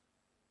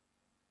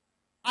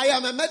 I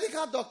am a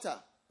medical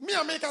doctor. Me,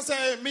 I make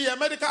say me a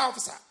medical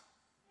officer.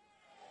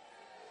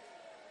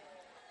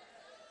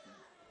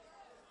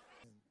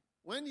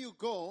 When you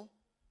go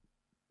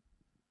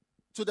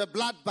to the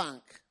blood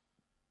bank,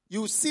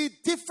 you see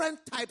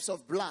different types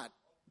of blood.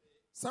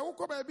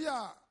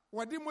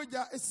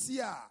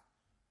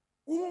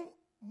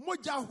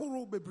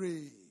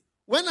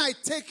 When I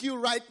take you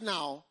right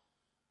now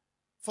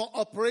for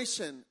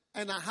operation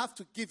and I have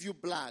to give you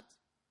blood,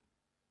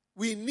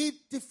 we need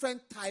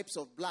different types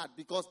of blood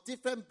because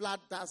different blood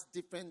does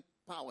different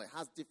power,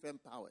 has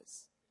different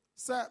powers.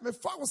 Sir, me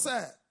fa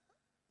say,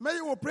 me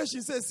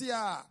operation says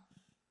here.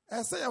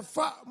 Say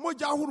fa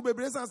moja ahuru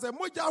bebre say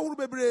moja ahuru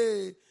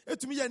bebre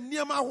etumi ya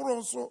niam ahuru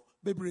nso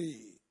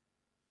bebre.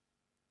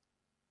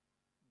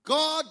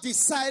 God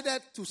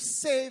decided to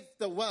save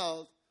the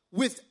world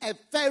with a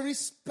very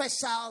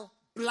special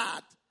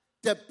blood,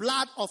 the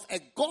blood of a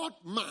God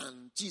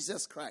man,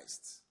 Jesus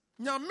Christ.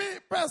 Nyame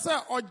pese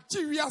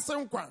oji wiase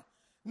nkwa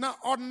na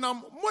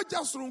onam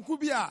moja surunku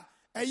bia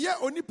eye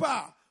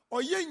onipa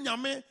oye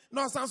nyame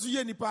na osanso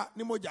ye nipa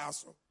ni moja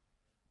aso.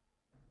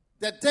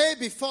 The day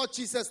before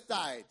Jesus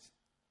died,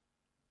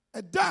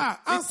 he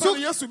took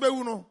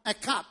a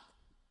cup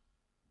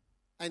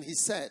and he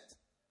said,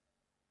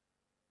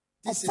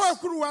 this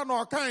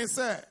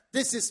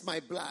is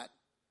my blood.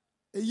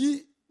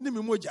 This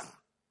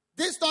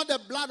is not the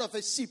blood of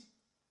a sheep.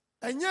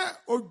 It's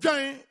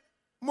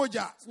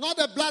not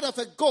the blood of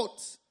a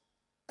goat.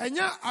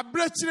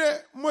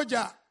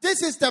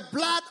 This is the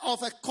blood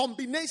of a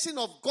combination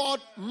of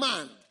God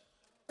man.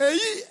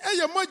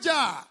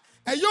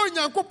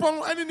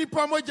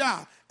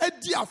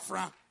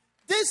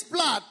 This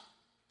blood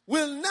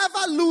will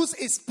never lose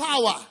its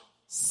power.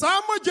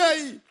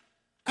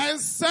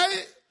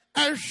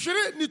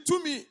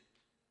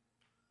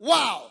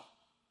 Wow.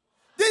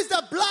 This is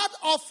the blood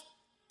of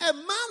a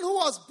man who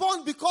was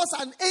born because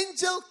an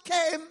angel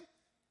came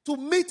to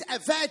meet a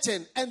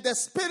virgin and the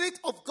Spirit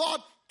of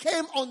God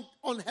came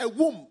on her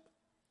womb.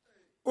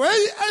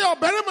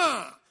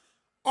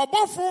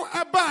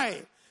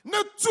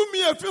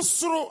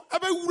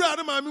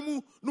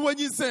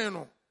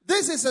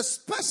 This is a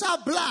special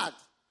blood.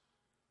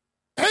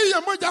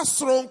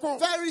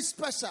 Very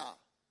special.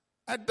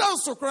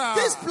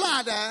 This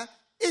blood,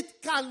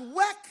 it can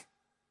work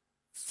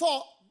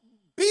for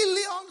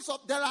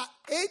there are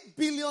 8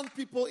 billion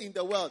people in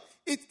the world.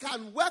 It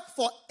can work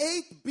for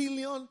 8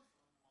 billion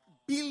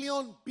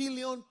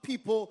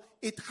people.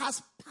 It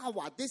has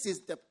power. This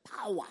is the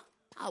power.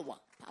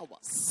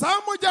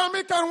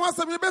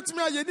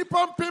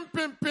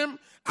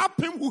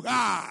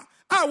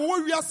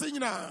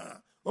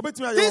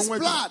 This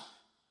blood,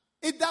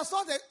 it does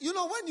not,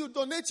 when you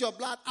donate your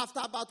blood, after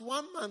about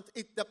 1 month,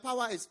 the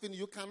power is finished.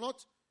 You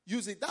cannot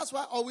use it. That's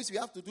why always we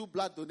have to do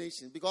blood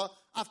donation, because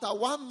after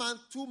 1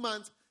 month, 2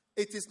 months,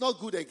 it is not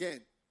good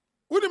again.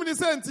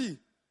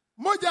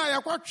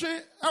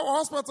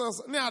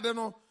 Hospitals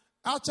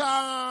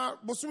acha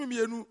bosumi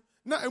mienu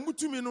na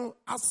emutumi no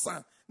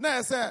asa na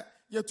ese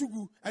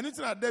yetugu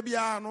anitina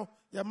debia no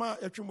yama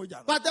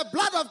yatwemoja. But the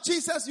blood of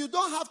Jesus, you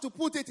don't have to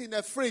put it in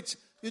a fridge.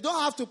 You don't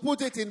have to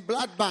put it in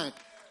blood bank.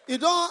 You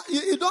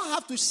don't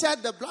have to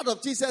shed the blood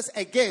of Jesus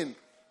again.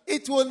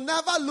 It will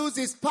never lose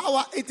its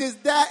power. It is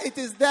there. It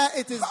is there.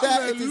 It is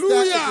there. It is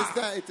there. It is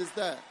there. It is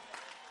there.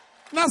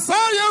 Na sa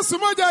Yesu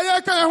moja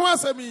ye kan ho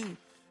asemi.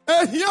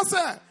 Ehia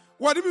se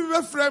wodi bi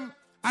be frem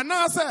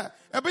ana se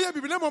ebeye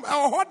bibile mom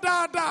ho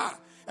da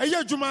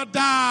eye djuma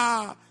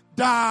da.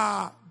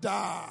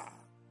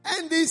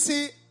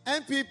 NDC,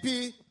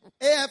 NPP,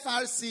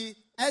 AFRC,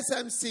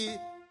 SMC,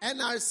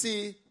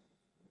 NRC,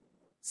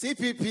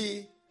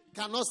 CPP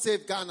cannot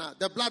save Ghana.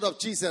 The blood of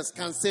Jesus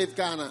can save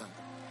Ghana.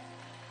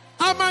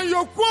 Aman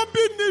yokwo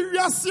bi ni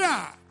wiase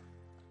a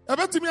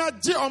ebetumi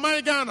age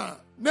oman Ghana.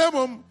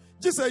 Nemom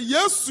Jesus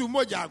Yesu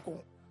moja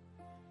ko.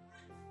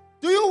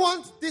 Do you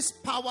want this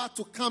power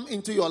to come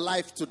into your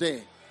life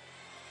today?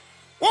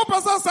 Or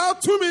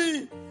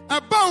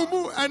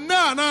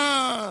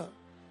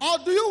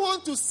do you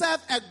want to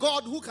serve a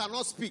God who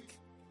cannot speak?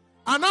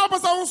 Hey.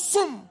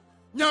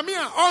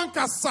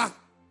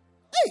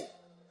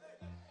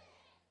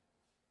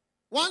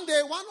 One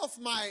day, one of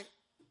my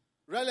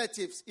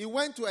relatives, he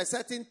went to a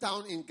certain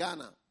town in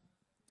Ghana.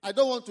 I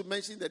don't want to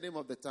mention the name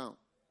of the town.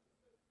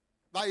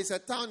 But it's a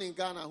town in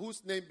Ghana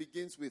whose name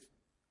begins with.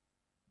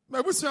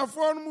 And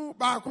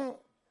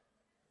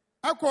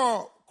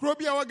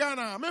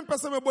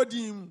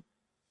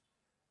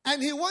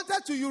he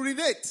wanted to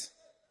urinate.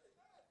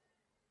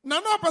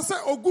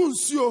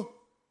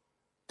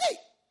 Hey.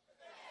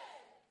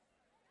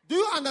 Do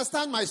you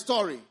understand my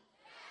story?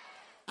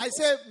 I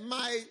said,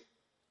 my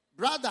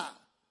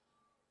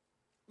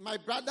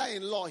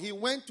brother-in-law, he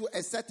went to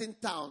a certain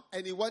town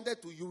and he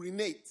wanted to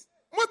urinate.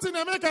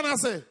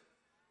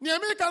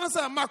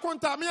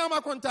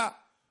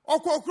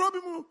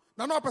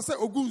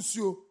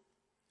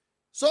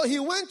 So he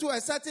went to a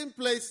certain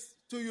place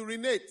to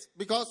urinate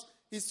because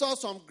he saw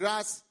some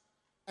grass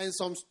and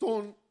some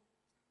stone.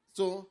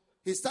 So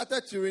he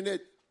started to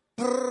urinate.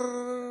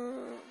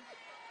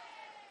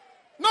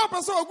 Now,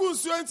 person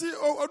ogunsuo nti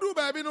odu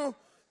baabi no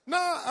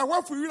na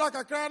ahwafu wira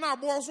kakra na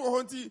abo so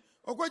ho nti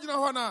okogina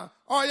ho na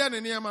oye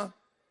ne niema.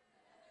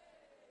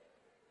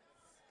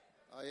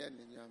 Oye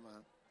ne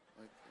niema.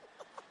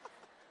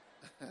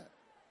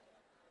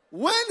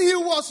 When he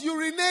was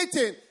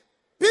urinating,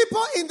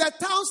 people in the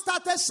town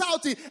started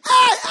shouting,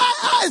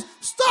 hey,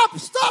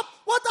 stop,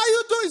 what are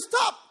you doing,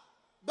 stop.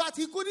 But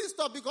he couldn't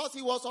stop because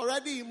he was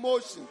already in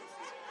motion.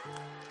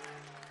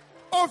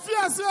 Hey, do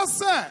you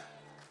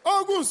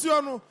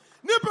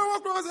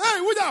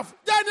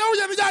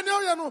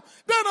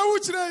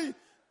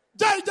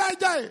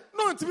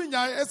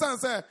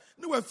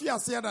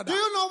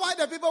know why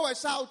the people were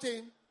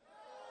shouting?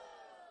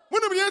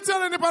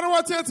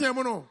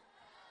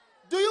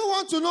 Do you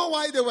want to know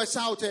why they were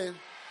shouting?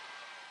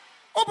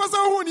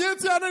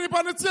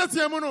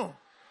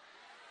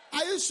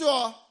 Are you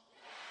sure?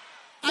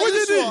 Are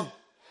you sure?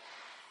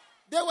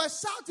 They were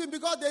shouting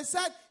because they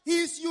said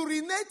he's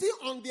urinating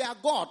on their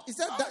God. He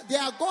said that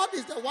their God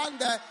is the one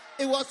that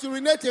it was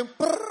urinating.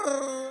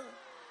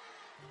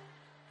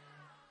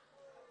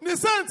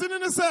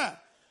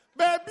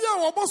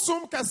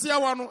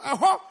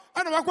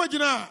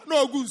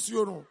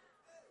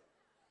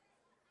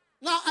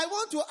 Now, I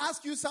want to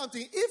ask you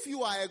something. If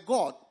you are a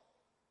God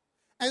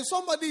and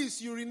somebody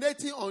is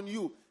urinating on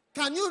you,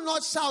 can you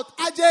not shout,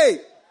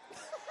 Ajay?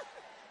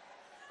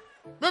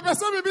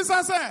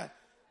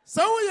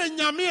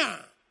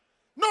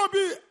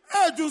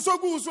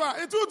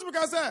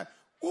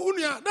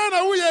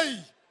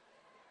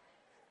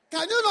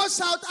 Can you not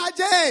shout,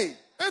 Ajay?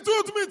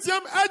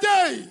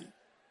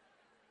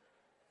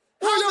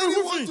 How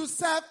many want to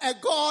serve a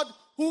God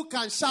who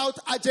can shout,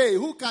 Ajay?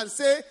 Who can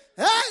say,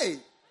 hey,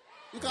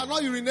 you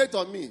cannot urinate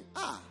on me.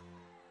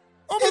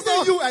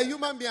 Even you, a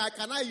human being,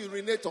 can I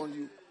urinate on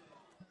you?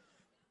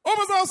 Do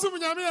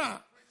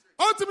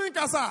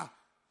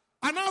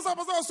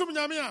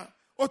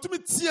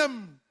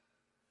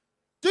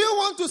you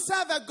want to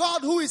serve a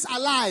God who is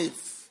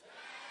alive?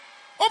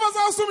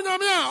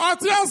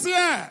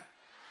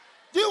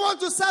 Do you want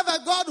to serve a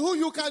God who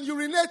you can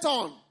urinate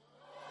on?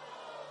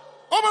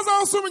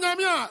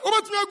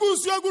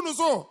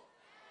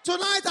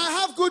 Tonight I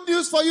have good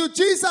news for you.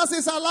 Jesus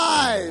is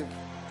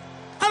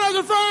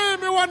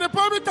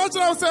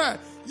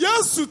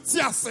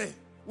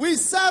We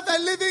serve a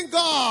living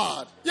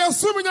God.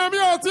 Yɛsom Nyame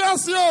a ɔte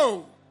ase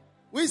o.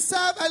 We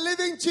serve a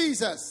living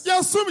Jesus.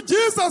 Yɛsom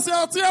Jesus a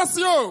ɔte ase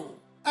o.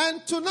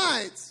 And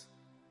tonight,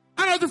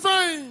 Anadwo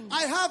fɛn.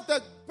 I have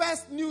the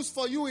best news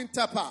for you in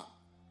Tepa.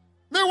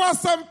 Mewɔ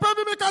asɛmpa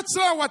bi meka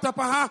kyerɛ wɔ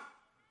Tepa ha.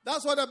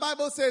 That's what the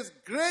Bible says.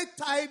 Great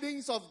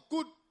tidings of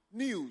good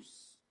news.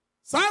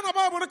 Saa na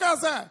Bible no ka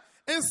sɛ,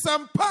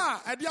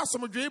 nsɛmpa a ɛde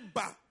asomdwoe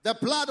ba. The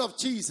blood of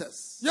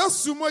Jesus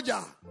Yesu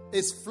mogya.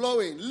 is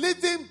flowing.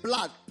 Living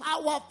blood.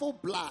 Powerful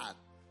blood.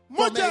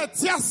 Mogya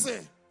ɛte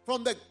ase.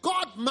 From the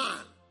God-man.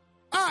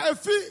 A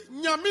efi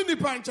Nyame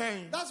nipa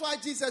nkyɛn. That's why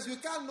Jesus, we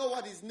can't know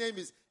what his name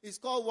is. He's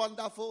called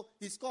Wonderful.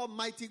 He's called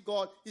Mighty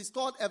God. He's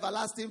called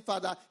Everlasting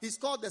Father. He's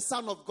called the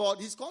Son of God.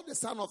 He's called the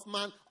Son of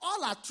Man.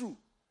 All are true.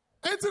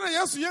 Enti na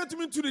Yesu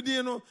yɛntumi ntu ne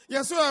din no.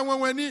 Yesu yɛ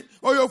nwanwani,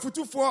 ɔyɛ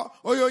ofutufoɔ,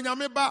 ɔyɛ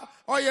Onyame ba,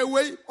 ɔyɛ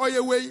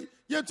wei.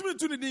 Yɛntumi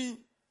ntu ne din.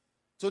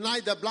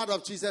 Tonight, the blood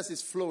of Jesus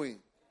is flowing.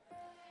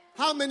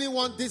 How many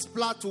want this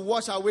blood to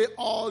wash away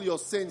all your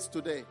sins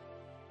today?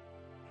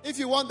 If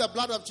you want the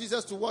blood of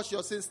Jesus to wash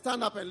your sins,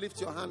 stand up and lift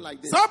your hand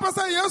like this. Saa pɛ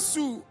sɛ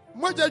Yesu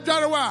mogya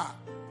dware wo a,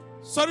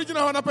 sɔre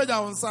gyina hɔ na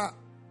pagya wo nsa.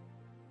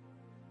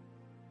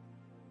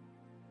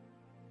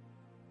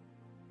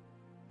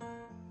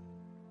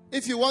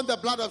 If you want the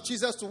blood of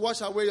Jesus to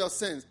wash away your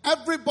sins,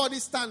 everybody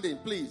standing,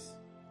 please.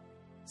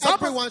 Saa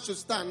pɛ- Everyone should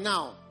stand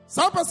now.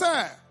 Saa pɛ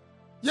sɛ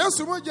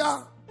Yesu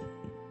mogya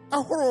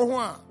ahoro wo ho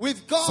a,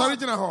 With sɔre God,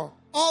 gyina hɔ.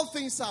 all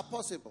things are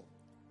possible.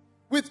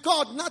 With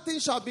God, nothing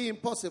shall be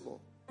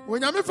impossible.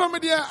 Onyame fam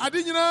deɛ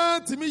ade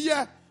nyinaa tumi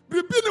yɛ.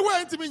 Biribi ne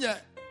hɔ a ntumi nyɛ.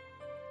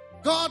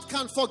 God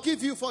can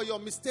forgive you for your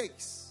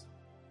mistakes.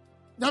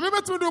 Nyame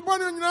bɛtumi de wo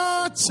bɔne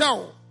nyinaa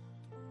kyɛw.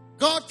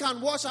 God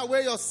can wash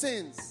away your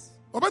sins.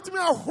 Ɔbɛtumi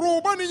ahoro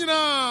wo bɔne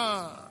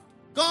nyinaa.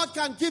 God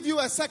can give you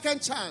a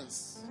second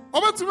chance.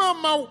 Ɔbɛtumi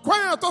ama wo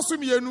kwan a ɛtɔ so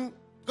mmienu.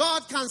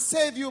 God can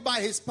save you by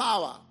his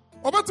power.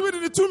 Ɔbɛtumi de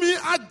ne tumi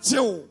agye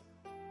wo.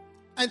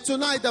 And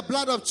tonight, the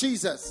blood of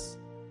Jesus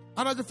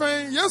Anadwo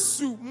fɛn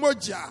Yesu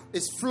mogya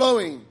is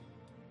flowing.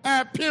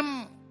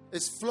 ɛpem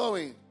Is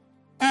flowing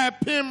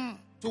ɛpem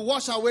to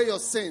wash away your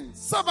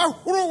sins. sɛ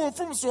bɛhoro wo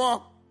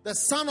mfomsoɔ. The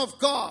Son of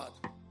God,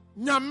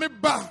 Nyame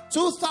ba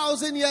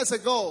 2,000 years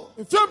ago,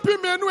 mfeɛ mpem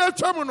mmienu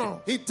atwa mu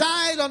no, he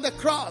died on the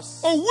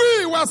cross.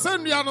 owui wɔ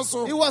asɛnnua no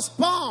so. He was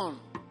born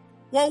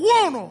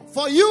Wɔwoo no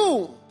for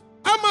you,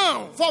 ama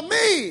wo, for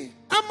me,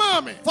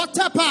 ama me. for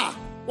Tepa,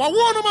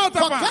 Wɔwoo no ma for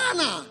Tepa.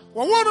 Ghana.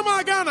 Wɔwoo no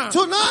ma Ghana.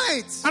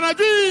 Tonight Anadwo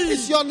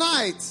is yi, your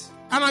night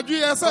anadwo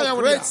yi ɛsɛ for yɛwo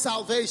great dea.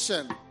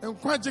 salvation.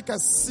 Nkwagye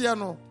kɛseɛ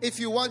no. If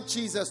you want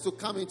Jesus to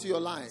come into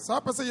your life, Saa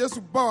pɛ sɛ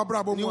Yesu ba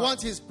w'abrabɔ you mu a,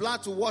 want his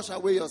blood to wash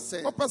away your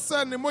sin, wɔpɛ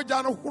sɛ ne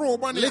mogya no horo wo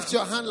bɔne a, lift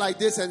your hand like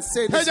this and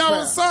say this pagya wo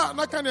prayer. nsa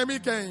na ka nea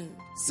mekan.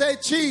 Say,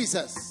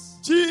 Jesus,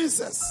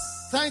 Jesus,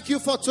 thank you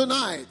for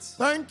tonight.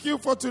 thank you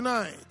for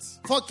tonight.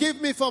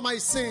 Forgive me for my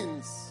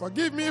sins.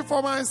 Forgive me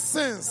for my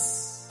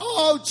sins.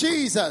 Oh,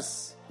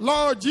 Jesus,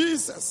 Lord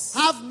Jesus,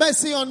 have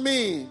mercy on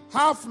me.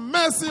 have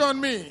mercy on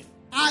me.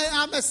 I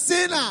am a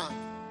sinner.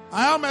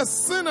 I am a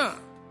sinner.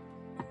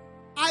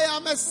 I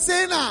am a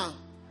sinner.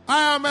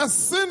 I am a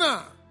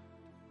sinner.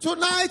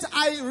 Tonight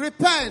I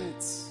repent.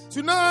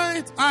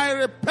 Tonight I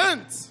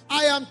repent.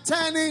 I am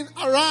turning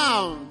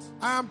around.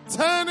 I am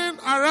turning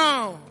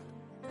around.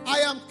 I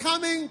am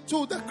coming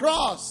to the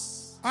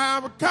cross. I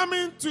am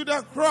coming to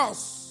the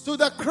cross. To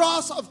the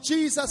cross of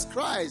Jesus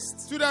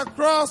Christ. To the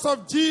cross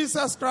of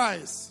Jesus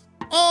Christ.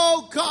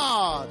 Oh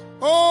God,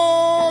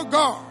 Oh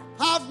God,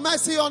 have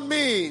mercy on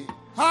me.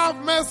 have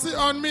mercy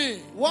on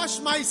me. Wash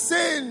my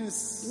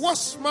sins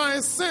Wash my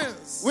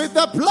sins with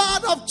the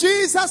blood of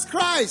Jesus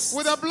Christ.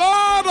 with the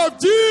blood of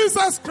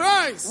Jesus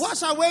Christ.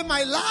 Wash away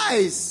my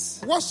lies,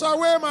 Wash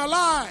away my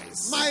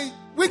lies, my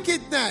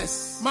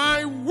wickedness,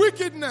 my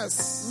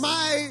wickedness,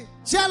 my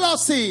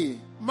jealousy,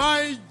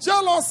 my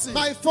jealousy,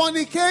 my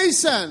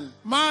fornication,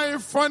 my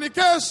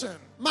fornication,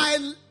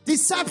 my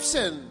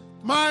deception.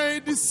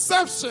 my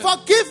deception.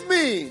 Forgive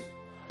me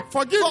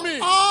Forgive for me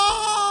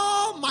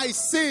all my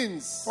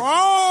sins for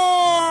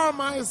all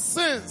my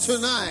sins.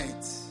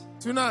 tonight.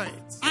 Tonight,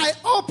 I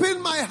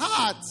open my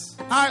heart.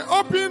 I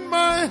open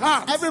my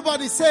heart.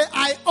 Everybody say,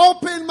 I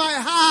open my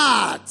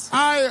heart.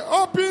 I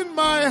open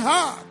my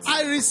heart.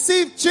 I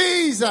receive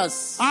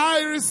Jesus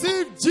I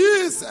receive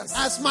Jesus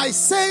as my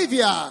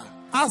Savior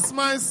as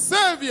my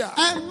Savior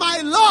and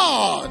my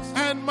Lord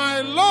and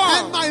my Lord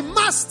and my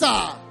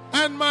Master.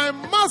 and my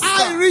Master.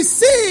 I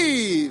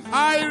receive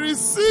I the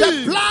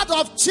receive blood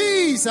of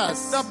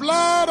Jesus the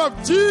blood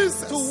of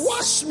Jesus to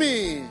wash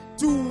me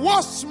to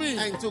wash me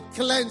and to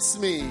cleanse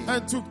me.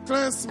 and to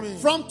cleanse me.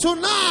 From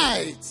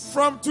tonight,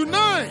 From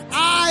tonight,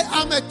 I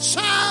am a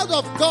child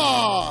of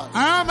God.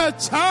 I am a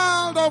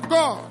child of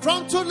God.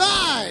 From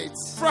tonight,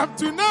 From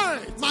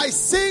tonight, my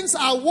sins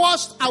are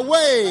washed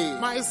away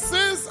my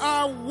sins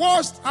are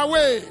washed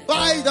away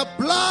by the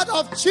blood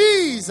of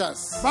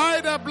Jesus.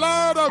 by the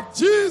blood of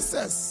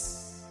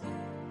Jesus.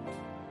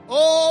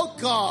 Oh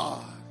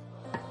God,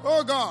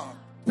 Oh God,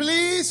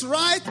 please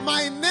write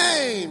my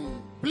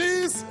name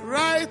Please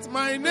write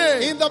my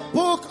name in the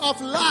book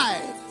of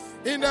life.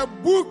 in the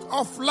book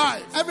of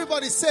life.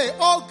 Everybody say,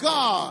 oh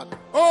God,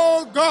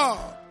 Oh God,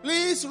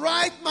 please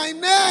write my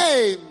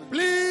name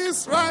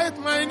please write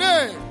my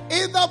name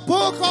in the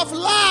book of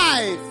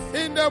life.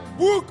 in the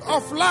book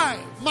of life.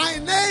 My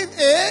name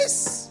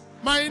is,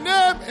 My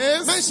name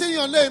is, mention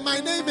your name. My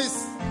name is,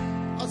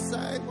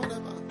 outside,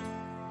 whatever.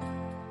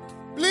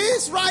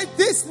 Please write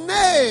this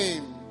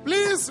name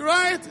please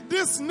write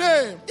this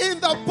name in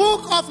the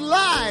book of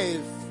life.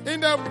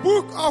 in the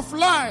book of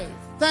life.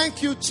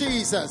 Thank you,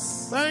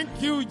 Jesus. Thank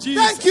you, Jesus.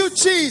 Thank you,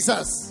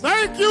 Jesus,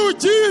 Thank you,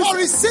 Jesus, for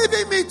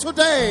receiving me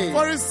today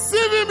for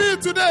receiving me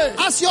today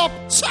as your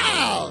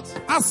child,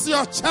 as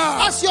your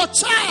child, as your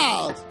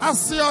child,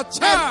 as your and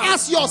child,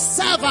 as your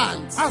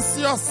servant. as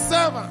your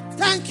servant.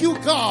 Thank you,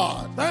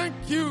 God. Thank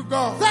you,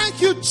 God. Thank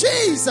you,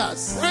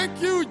 Jesus,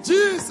 Thank you,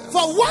 Jesus,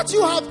 for what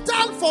you have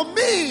done for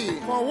me.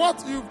 for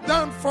what you've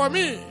done for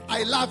me.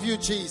 I love you,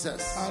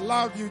 Jesus. I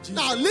love you, Jesus.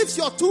 Now lift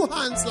your two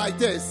hands like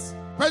this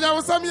and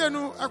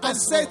And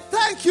say,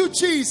 thank you,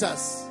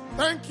 Jesus,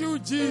 thank you,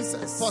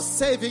 Jesus, for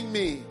saving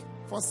me.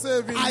 for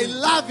saving I me.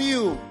 love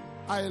you.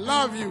 I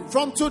love you.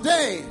 From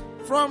today,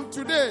 From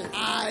today,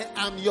 I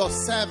am your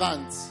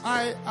servant.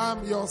 I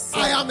am your I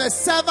servant. am a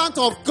servant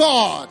of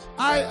God.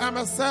 I am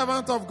a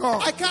servant of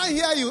God. I can't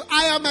hear you.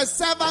 I am a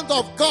servant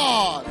of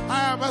God.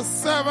 I am a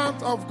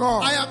servant of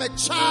God. I am a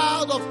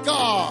child of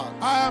God.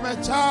 I am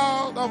a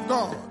child of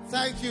God.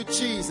 Thank you,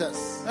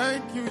 Jesus,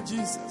 Thank you, for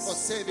Jesus,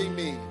 saving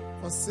me.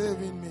 for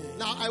saving me.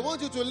 Now, I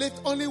want you to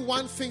lift only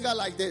one finger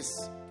like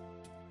this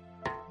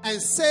and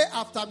say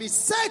after me,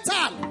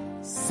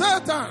 Satan,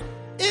 Satan,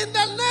 in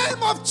the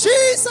name of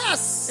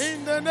Jesus,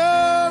 in the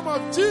name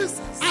of Jesus,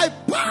 I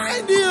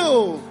bind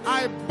you.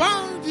 I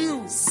bound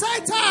you.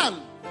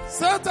 Satan,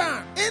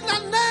 Satan, in the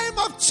name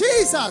of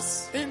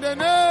Jesus, in the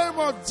name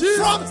of Jesus,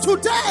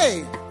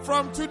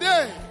 from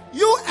today,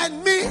 you you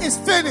and me is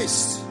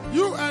finished.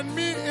 and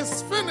me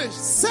is finished.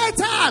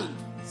 Satan,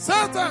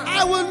 Satan,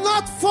 I will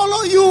not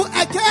follow you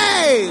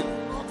again.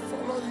 not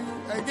follow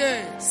you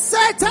again.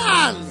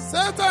 Satan,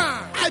 Satan,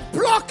 I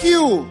block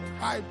you.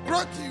 I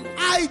broke you.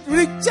 I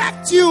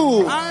reject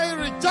you. I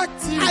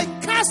reject you. I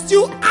cast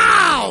you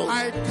out.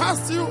 I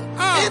cast you In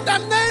out. the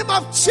name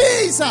of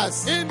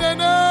Jesus, In the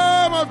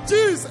name of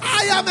Jesus,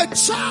 I am a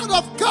child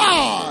of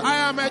God. I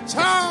am a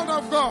child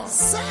of God.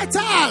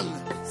 Satan,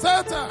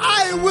 Satan,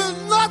 I will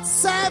not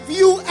serve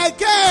you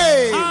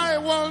again. I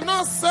will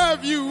not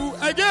serve you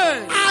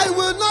again. I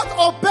will not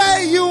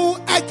obey you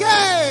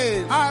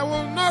again. I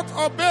will not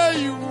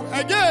obey you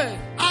again.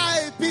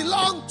 I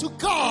belong to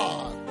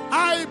God.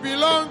 I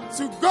belong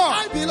to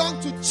God. I belong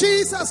to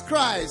Jesus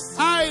Christ.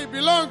 I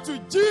belong to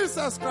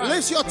Jesus Christ.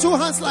 Lift your two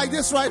hands like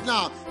this right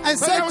now and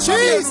say,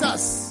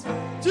 Jesus,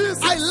 Jesus,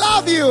 I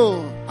love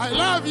you. I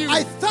love you.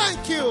 I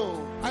thank you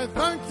I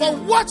thank for you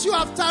what you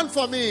have done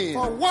for me.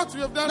 for what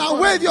you have done Now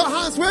for wave me. your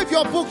hands, wave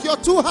your book, your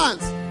two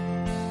hands.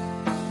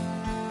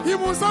 Wave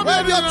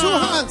your two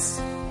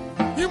hands.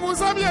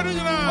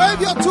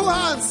 Wave your two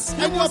hands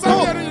and your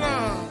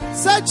book.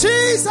 Say,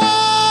 Jesus,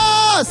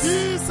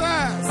 Jesus,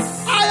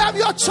 I am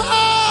your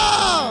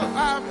child.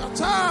 I am your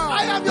child.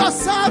 I am your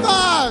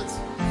servant.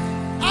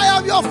 I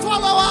am your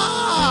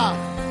follower.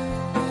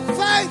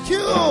 Thank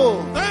you.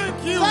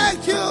 Thank you.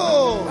 Thank you.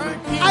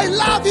 Thank you. I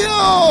love you.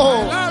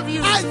 I love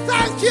you. I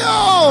thank you.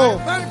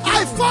 thank you.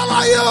 I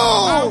follow you.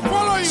 I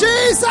follow you.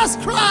 Jesus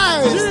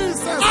Christ.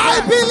 Jesus I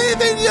Christ.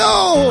 believe in you.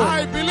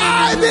 I believe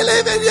I in you.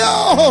 believe in you.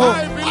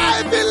 I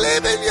I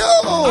believe believe in you.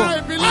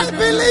 I I believe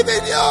believe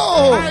in you.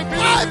 I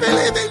I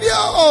believe believe in you.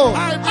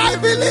 I I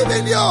believe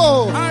in you.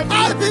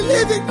 I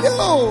believe in you.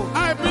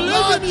 I believe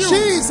Lord in you.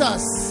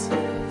 Jesus.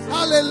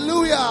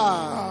 Hallelujah.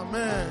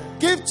 Amen.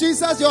 Give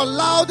Jesus your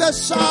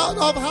loudest shout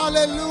of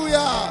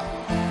hallelujah.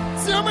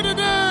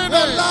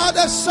 The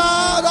loudest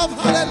shout of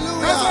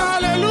hallelujah.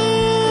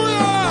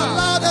 Hallelujah. The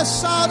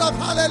loudest shout of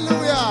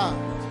hallelujah.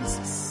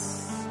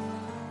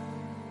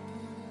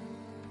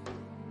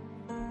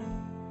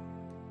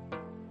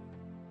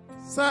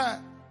 Sir,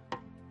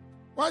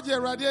 what you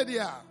ready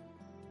there?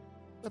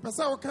 The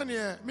person who can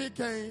hear me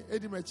can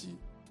edimachi.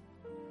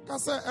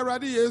 Kasa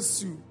eradi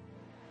Yesu.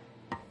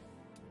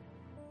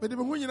 But the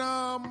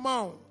hunyina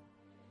mau.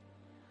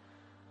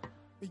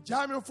 Me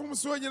jami fum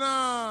so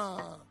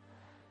nyina.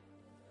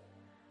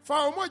 Fa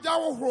omo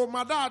jawo hro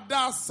mada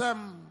da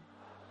sem.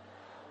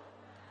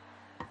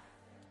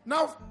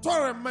 Now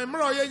tore my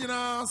mro ye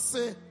nyina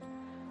se.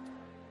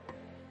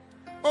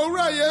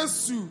 Owura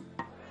Yesu.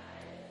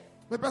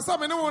 Me pesa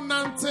me ne won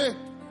nante.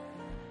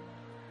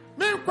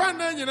 Me nkwa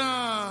na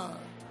nyina.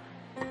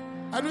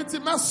 Anu ti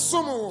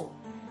mesomo.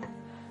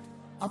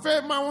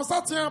 Afa ma won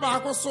satia ba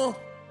akoso.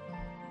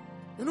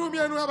 Inu mi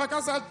anu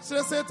abakasa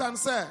chere Satan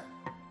say.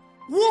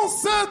 Wo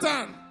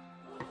Satan.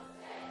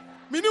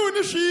 Me ne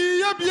woni hwi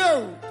ya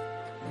biao.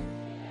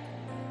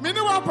 Me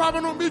ne wa pa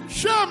no bi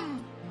twam.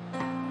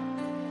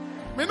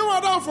 Me ne wa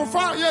da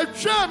fofa ya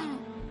twam.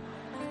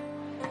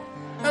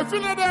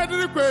 Efina da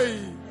de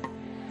kwei.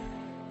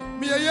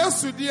 Me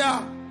Yesu dia.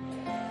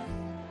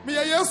 Me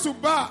Yesu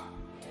ba.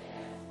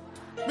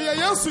 Me a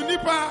yesu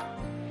nipa.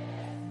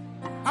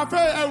 Afe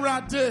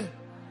Ewurade.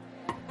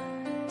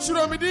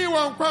 Shiromidi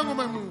wa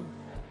nkwangoma mu.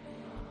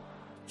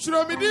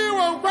 Shiromidi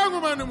wa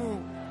nkwangoma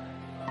mu.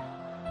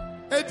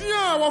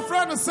 Edia wa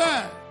fra no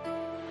say.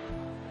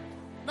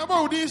 Na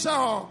ba udi sha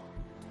ho.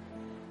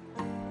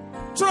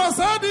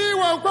 Churosadi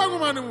wa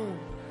nkwangoma mu.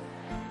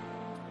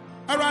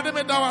 Ewurade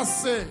me da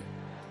wase.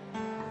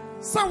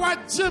 Sa wa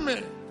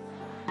jeme.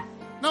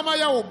 Na ma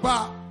ya wo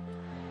ba.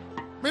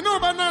 Me no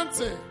ba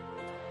nante.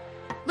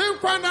 Me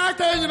nkwa na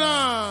aka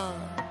nyina.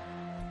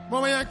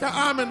 Mama yanka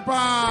amen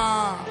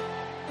pa.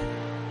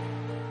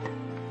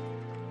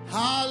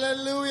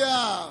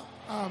 Hallelujah.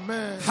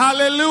 Amen.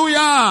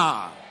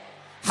 Hallelujah.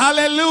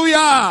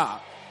 Hallelujah.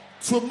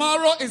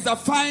 Tomorrow is the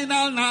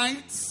final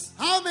night.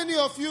 How many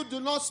of you do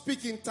not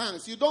speak in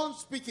tongues? You don't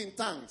speak in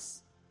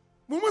tongues.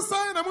 Mumu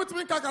sai na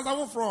mutumi kaka za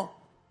wofro.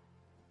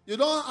 You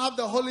don't have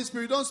the Holy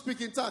Spirit. You don't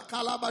speak in tongues.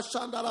 Kalaba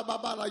shandara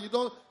babara. You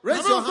don't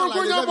raise your hand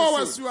like this. Let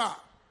me see.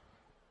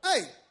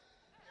 Hey,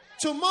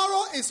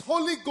 tomorrow is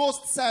Holy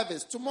Ghost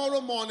service.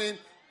 Tomorrow morning,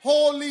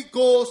 Holy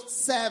Ghost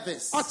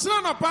service.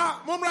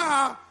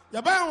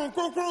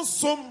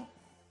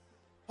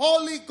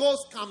 Holy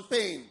Ghost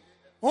campaign.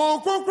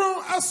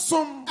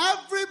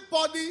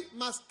 Everybody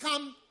must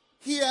come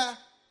here.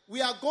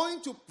 We are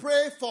going to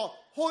pray for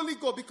Holy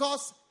Ghost,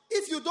 because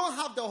if you don't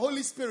have the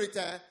Holy Spirit,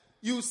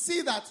 you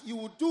see that you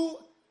will do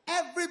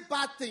every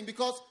bad thing,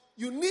 because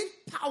you need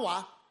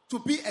power to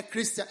be a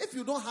Christian. If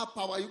you don't have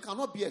power, you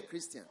cannot be a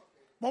Christian.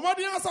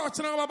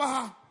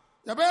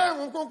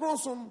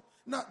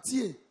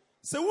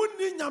 Se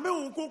wonni nyame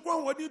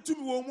onkonkron wodi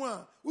tumi wo mu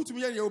a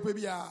utumi ye opa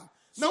bia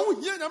na wo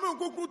hia nyame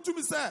onkonkron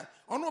tumi se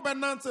ono be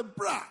nante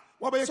bra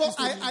wo be. So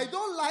I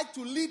don't like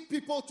to lead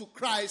people to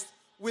Christ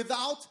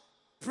without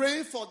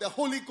praying for the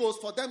Holy Ghost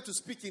for them to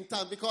speak in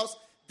tongues, because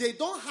they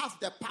don't have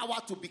the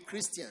power to be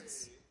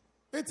Christians.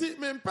 Enti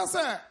me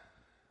mpese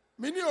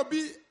me ni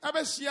obi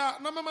abehia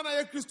na mama na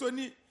ye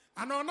kristoni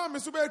ana na me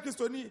so be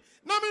kristoni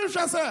na me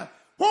hwe se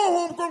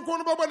honhom konkron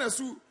no babo na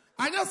su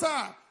anya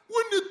sa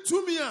wonni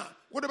tumi a.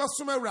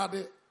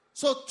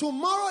 So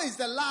tomorrow is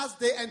the last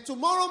day, and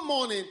tomorrow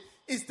morning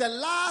is the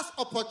last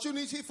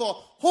opportunity for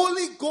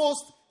Holy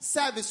Ghost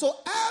service. So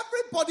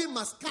everybody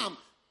must come.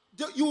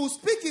 You will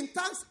speak in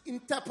tongues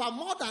in Tepa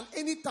more than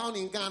any town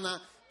in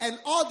Ghana, and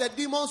all the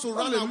demons will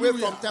run away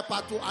from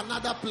Tepa to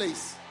another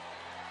place.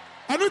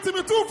 And it's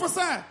me too for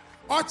say,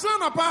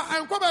 Ochana pa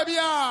and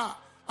Kobabia,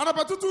 and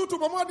about to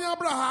Pomodi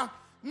Abraha.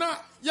 Na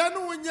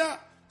Yanunya,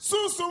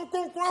 Susum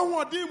Konkra who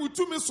are dealing with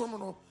 2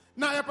 Missomono.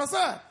 Na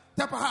Yapasa,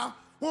 Tepa.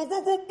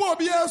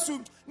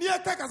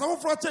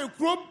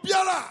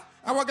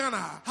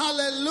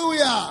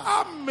 Hallelujah.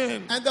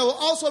 Amen. And there will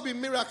also be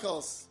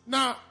miracles.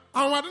 Now,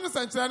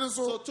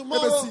 so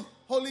tomorrow,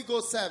 Holy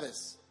Ghost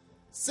service,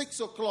 6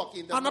 o'clock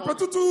in the morning.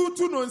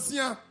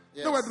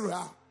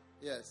 Yes.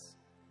 Yes.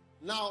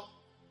 Now,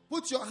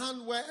 put your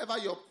hand wherever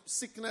your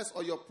sickness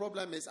or your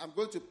problem is. I'm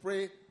going to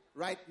pray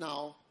right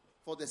now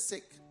for the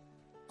sick.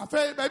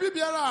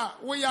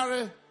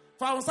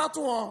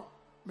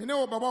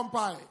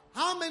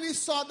 How many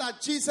saw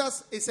that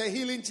Jesus is a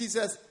healing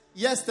Jesus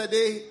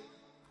yesterday,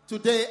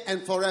 today,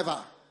 and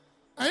forever?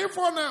 And as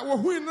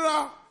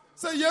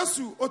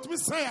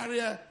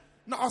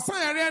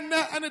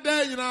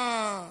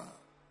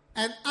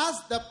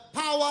the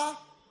power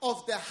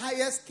of the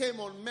highest came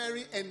on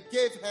Mary and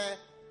gave her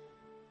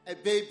a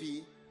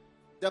baby,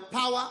 the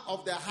power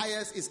of the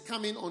highest is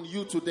coming on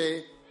you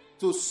today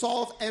to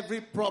solve every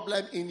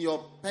problem in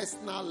your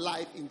personal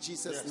life in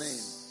Jesus'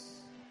 name.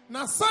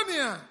 Now,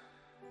 Sania,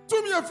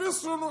 to me a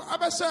fristro,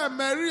 Abasha,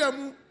 Maria,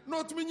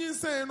 no to me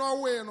saying no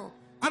way, no.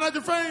 And I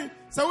define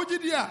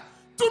Saudidia.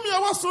 To me, I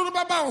was so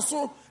about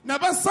so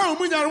never sound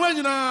when you're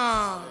winning.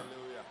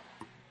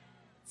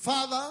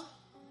 Father,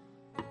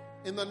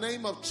 in the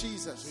name of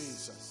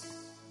Jesus,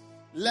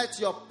 let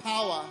your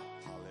power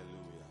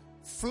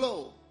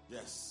flow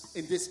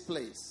in this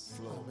place.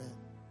 Amen.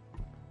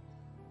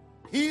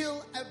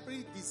 Heal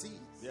every disease.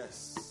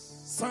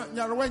 Yes.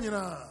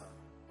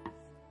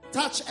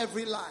 Touch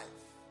every life.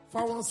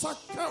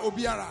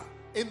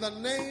 In the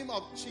name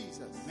of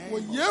Jesus.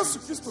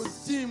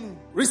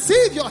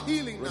 Receive your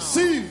healing now.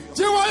 Receive.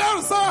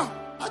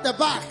 At the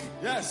back.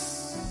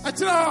 Yes.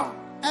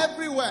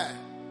 Everywhere.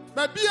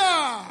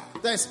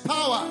 There's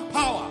power.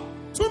 Power.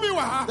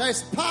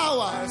 There's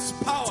power. There's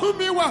power.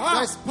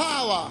 There's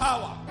power.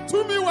 Power.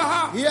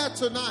 Here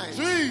tonight.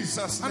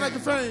 Jesus.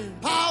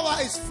 Power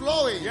is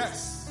flowing.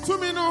 Yes.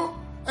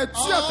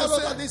 All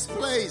over this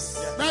place.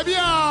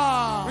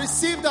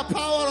 Receive the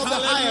power of the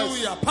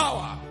highest.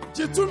 Power.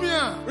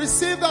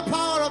 Receive the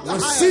power of the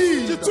highest.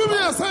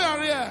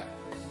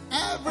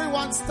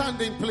 Everyone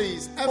standing,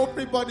 please.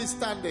 Everybody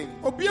standing.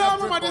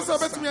 Everyone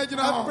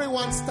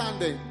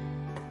standing.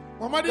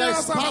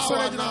 There's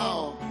power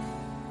now.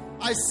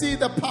 I see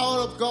the power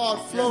of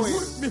God flowing.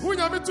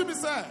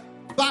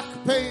 Back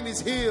pain is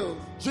healed.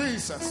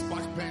 Jesus,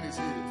 back pain is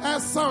healed.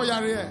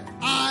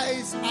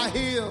 Eyes are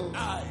healed.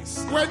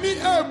 Eyes.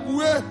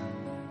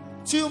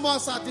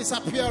 Tumors are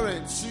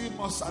disappearing.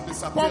 Tumors are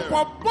disappearing.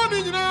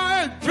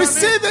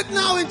 Receive it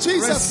now in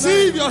Jesus'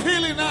 Receive name. your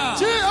healing now.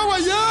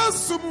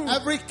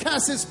 Every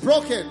curse is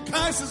broken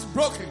Curse is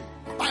broken.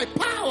 by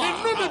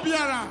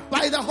power,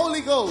 by the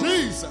Holy Ghost.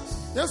 Jesus.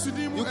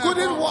 You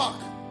couldn't walk.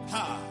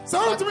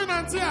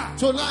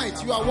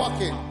 Tonight you are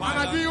walking.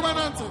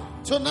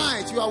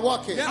 Tonight you are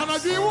walking.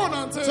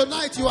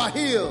 Tonight you are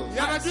healed.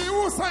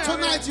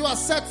 Tonight you are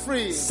set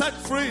free. Set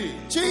free.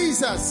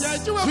 Jesus.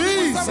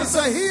 Jesus. It's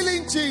a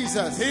healing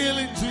Jesus.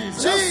 Healing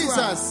Jesus.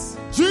 Jesus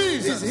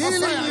Jesus is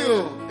healing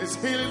you is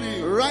healing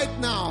you right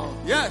now.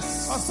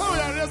 Yes.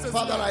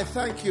 Father, I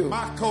thank you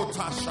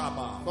Makota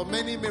Shaba. for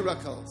many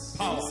miracles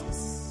Power.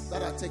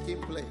 that are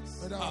taking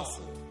place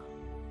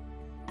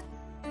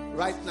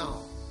right now.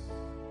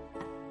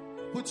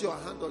 Put your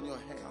hand on your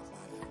head.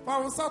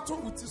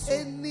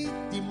 Any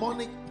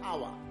demonic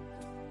power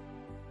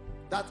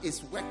that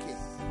is working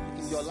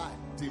in your life,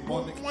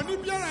 Demonic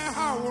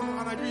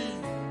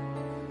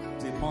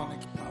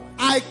power.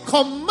 I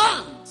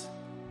command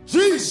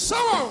Jesus.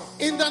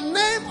 in the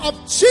name of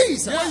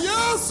Jesus,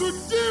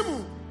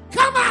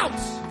 come out.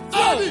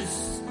 Out.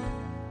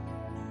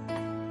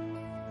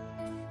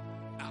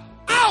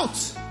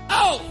 Out.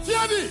 Out.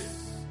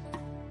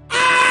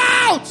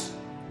 Out.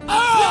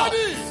 Out.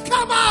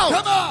 Come out.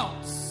 Come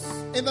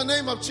out. In the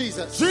name of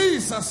Jesus.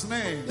 Jesus'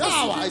 name.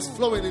 Power is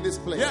flowing in this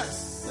place.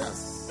 Yes.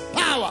 Yes.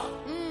 Power.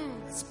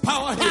 It's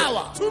power here.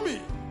 Power. To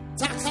me.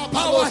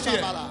 Power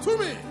here. To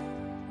me.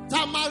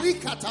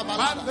 Tamarika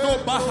tabalada.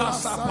 Mando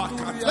bahasa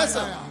pakata.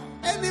 Listen,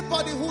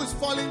 anybody who is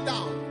falling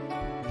down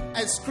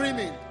and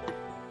screaming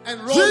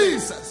and rolling,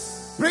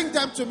 Jesus. bring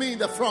them to me in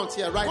the front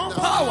here right now.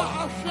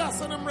 Power.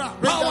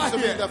 Bring Power them to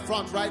me here. in the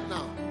front right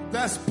now.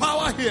 There's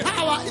power here.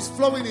 Power is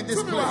flowing in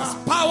this place.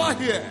 Power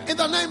here. In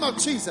the name of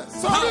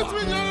Jesus.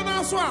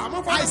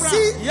 I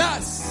see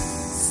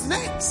Yes.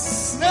 snakes.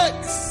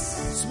 Snakes.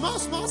 Small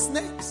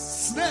snakes.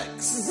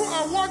 Snakes.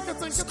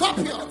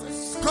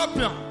 Scorpions.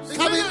 Scorpions.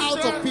 Coming out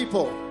of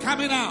people.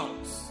 Coming out.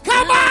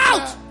 Come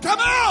out! Come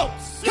out.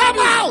 Come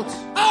out!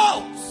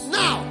 Out.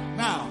 Now!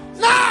 Now.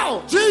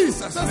 Now!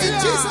 Jesus. In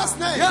Jesus'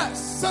 name.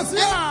 Yes.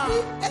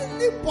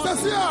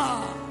 Anybody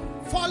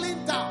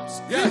falling down,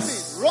 screaming,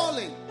 Yes.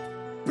 rolling,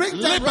 bring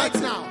them right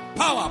now.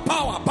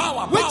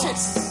 Power.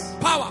 Witches.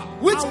 Power.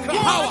 Witchcraft.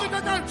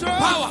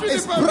 Power.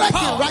 Is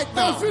breaking right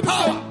now.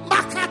 Power.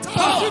 Makata.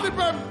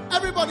 Power.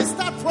 Everybody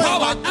start praying. Power.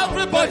 Right now.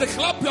 Everybody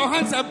clap your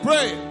hands and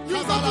pray.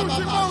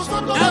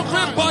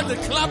 Everybody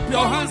clap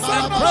your hands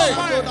and pray.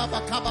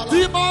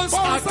 Demons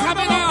are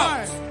coming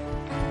out.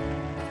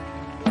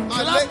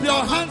 Clap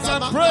your hands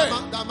and pray.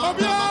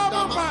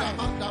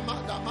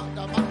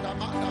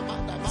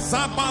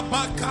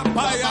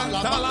 Sababakabaya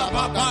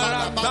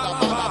dalababara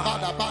dalaba.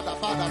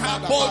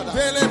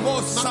 Kabondelebo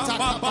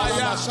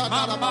sababaya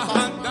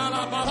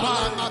mamahandalababa.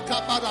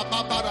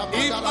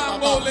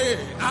 Imamole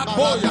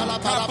aboya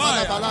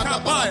kabaya.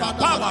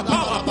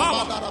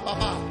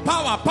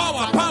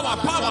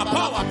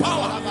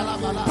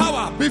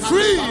 Power. Be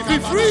free.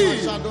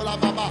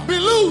 Be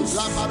loose.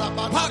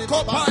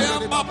 Pakopaya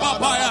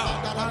mababaya.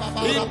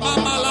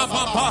 Imamala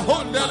baba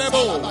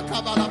hondelebo.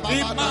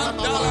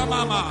 Imandala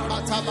mama.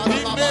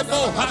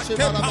 Imebo hake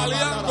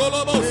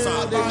paliandolobosa.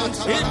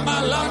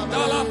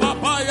 Imalandala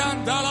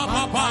babayandala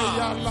baba.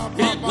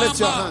 Lift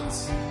your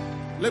hands.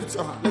 Lift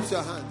your hand. Lift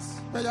your hands.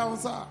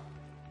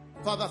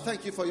 Father,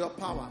 thank you for your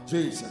power.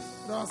 Jesus.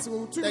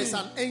 There is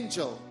an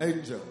angel.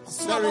 Angel.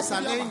 There is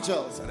an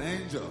angel It's an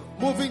angel.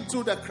 moving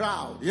through the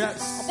crowd.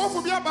 Yes.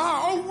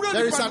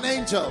 There is an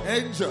angel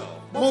Angel.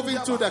 moving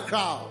through the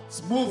crowd.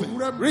 It's moving.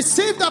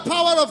 Receive the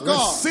power of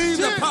God. Receive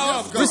the power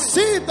of God.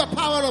 Receive the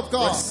power of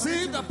God.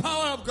 Receive the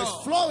power of It's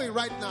God. flowing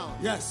right now.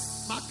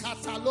 Yes.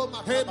 Makatalo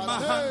Hey, makabala.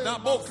 mahanda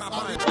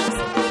bokabaya.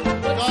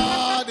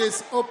 God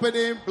is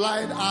opening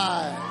blind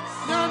eyes.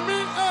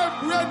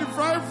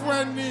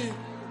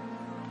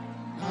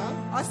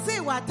 I say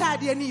what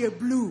you're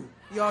blue.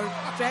 Your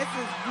dress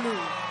is blue.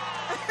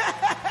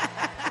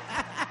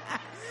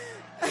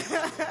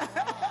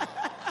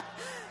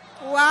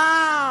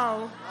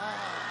 Wow.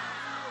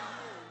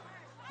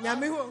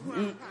 Nyame ho.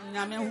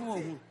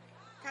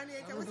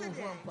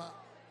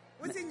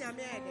 What's in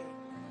Nyame?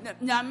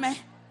 Nyame.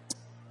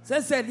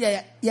 Said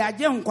ya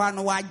nkwa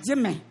no wagye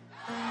me.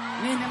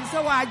 Menim se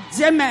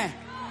wagye me.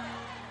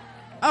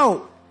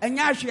 Oh,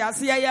 enya hwe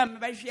ase ya me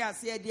ba hwe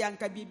ase di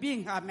anka bibi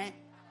nha me.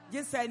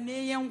 Gye se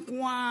ne ye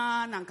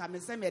nkwa na nka me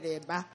se me de ba.